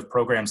slate of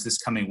programs this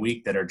coming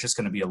week that are just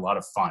going to be a lot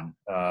of fun,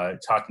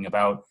 talking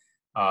about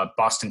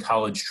Boston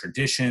College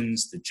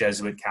traditions, the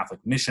Jesuit Catholic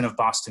mission of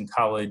Boston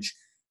College,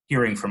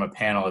 hearing from a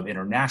panel of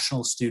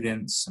international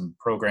students, some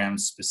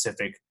programs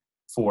specific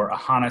for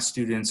AHANA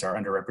students, our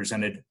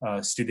underrepresented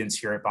students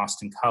here at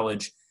Boston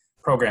College,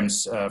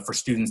 programs for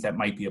students that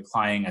might be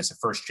applying as a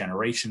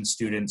first-generation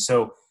student.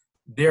 So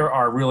there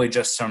are really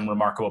just some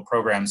remarkable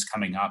programs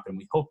coming up, and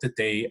we hope that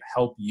they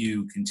help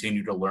you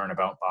continue to learn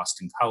about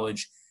Boston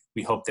College.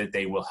 We hope that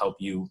they will help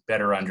you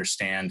better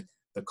understand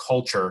the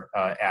culture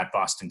at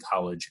Boston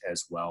College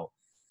as well.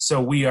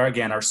 So we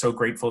are so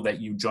grateful that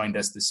you joined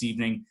us this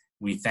evening.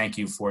 We thank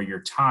you for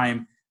your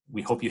time.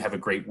 We hope you have a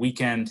great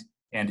weekend.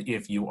 And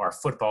if you are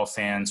football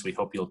fans, we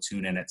hope you'll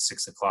tune in at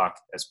 6 o'clock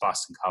as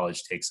Boston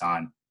College takes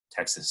on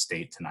Texas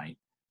State tonight.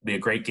 It'll be a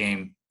great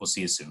game. We'll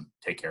see you soon.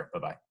 Take care.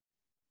 Bye-bye.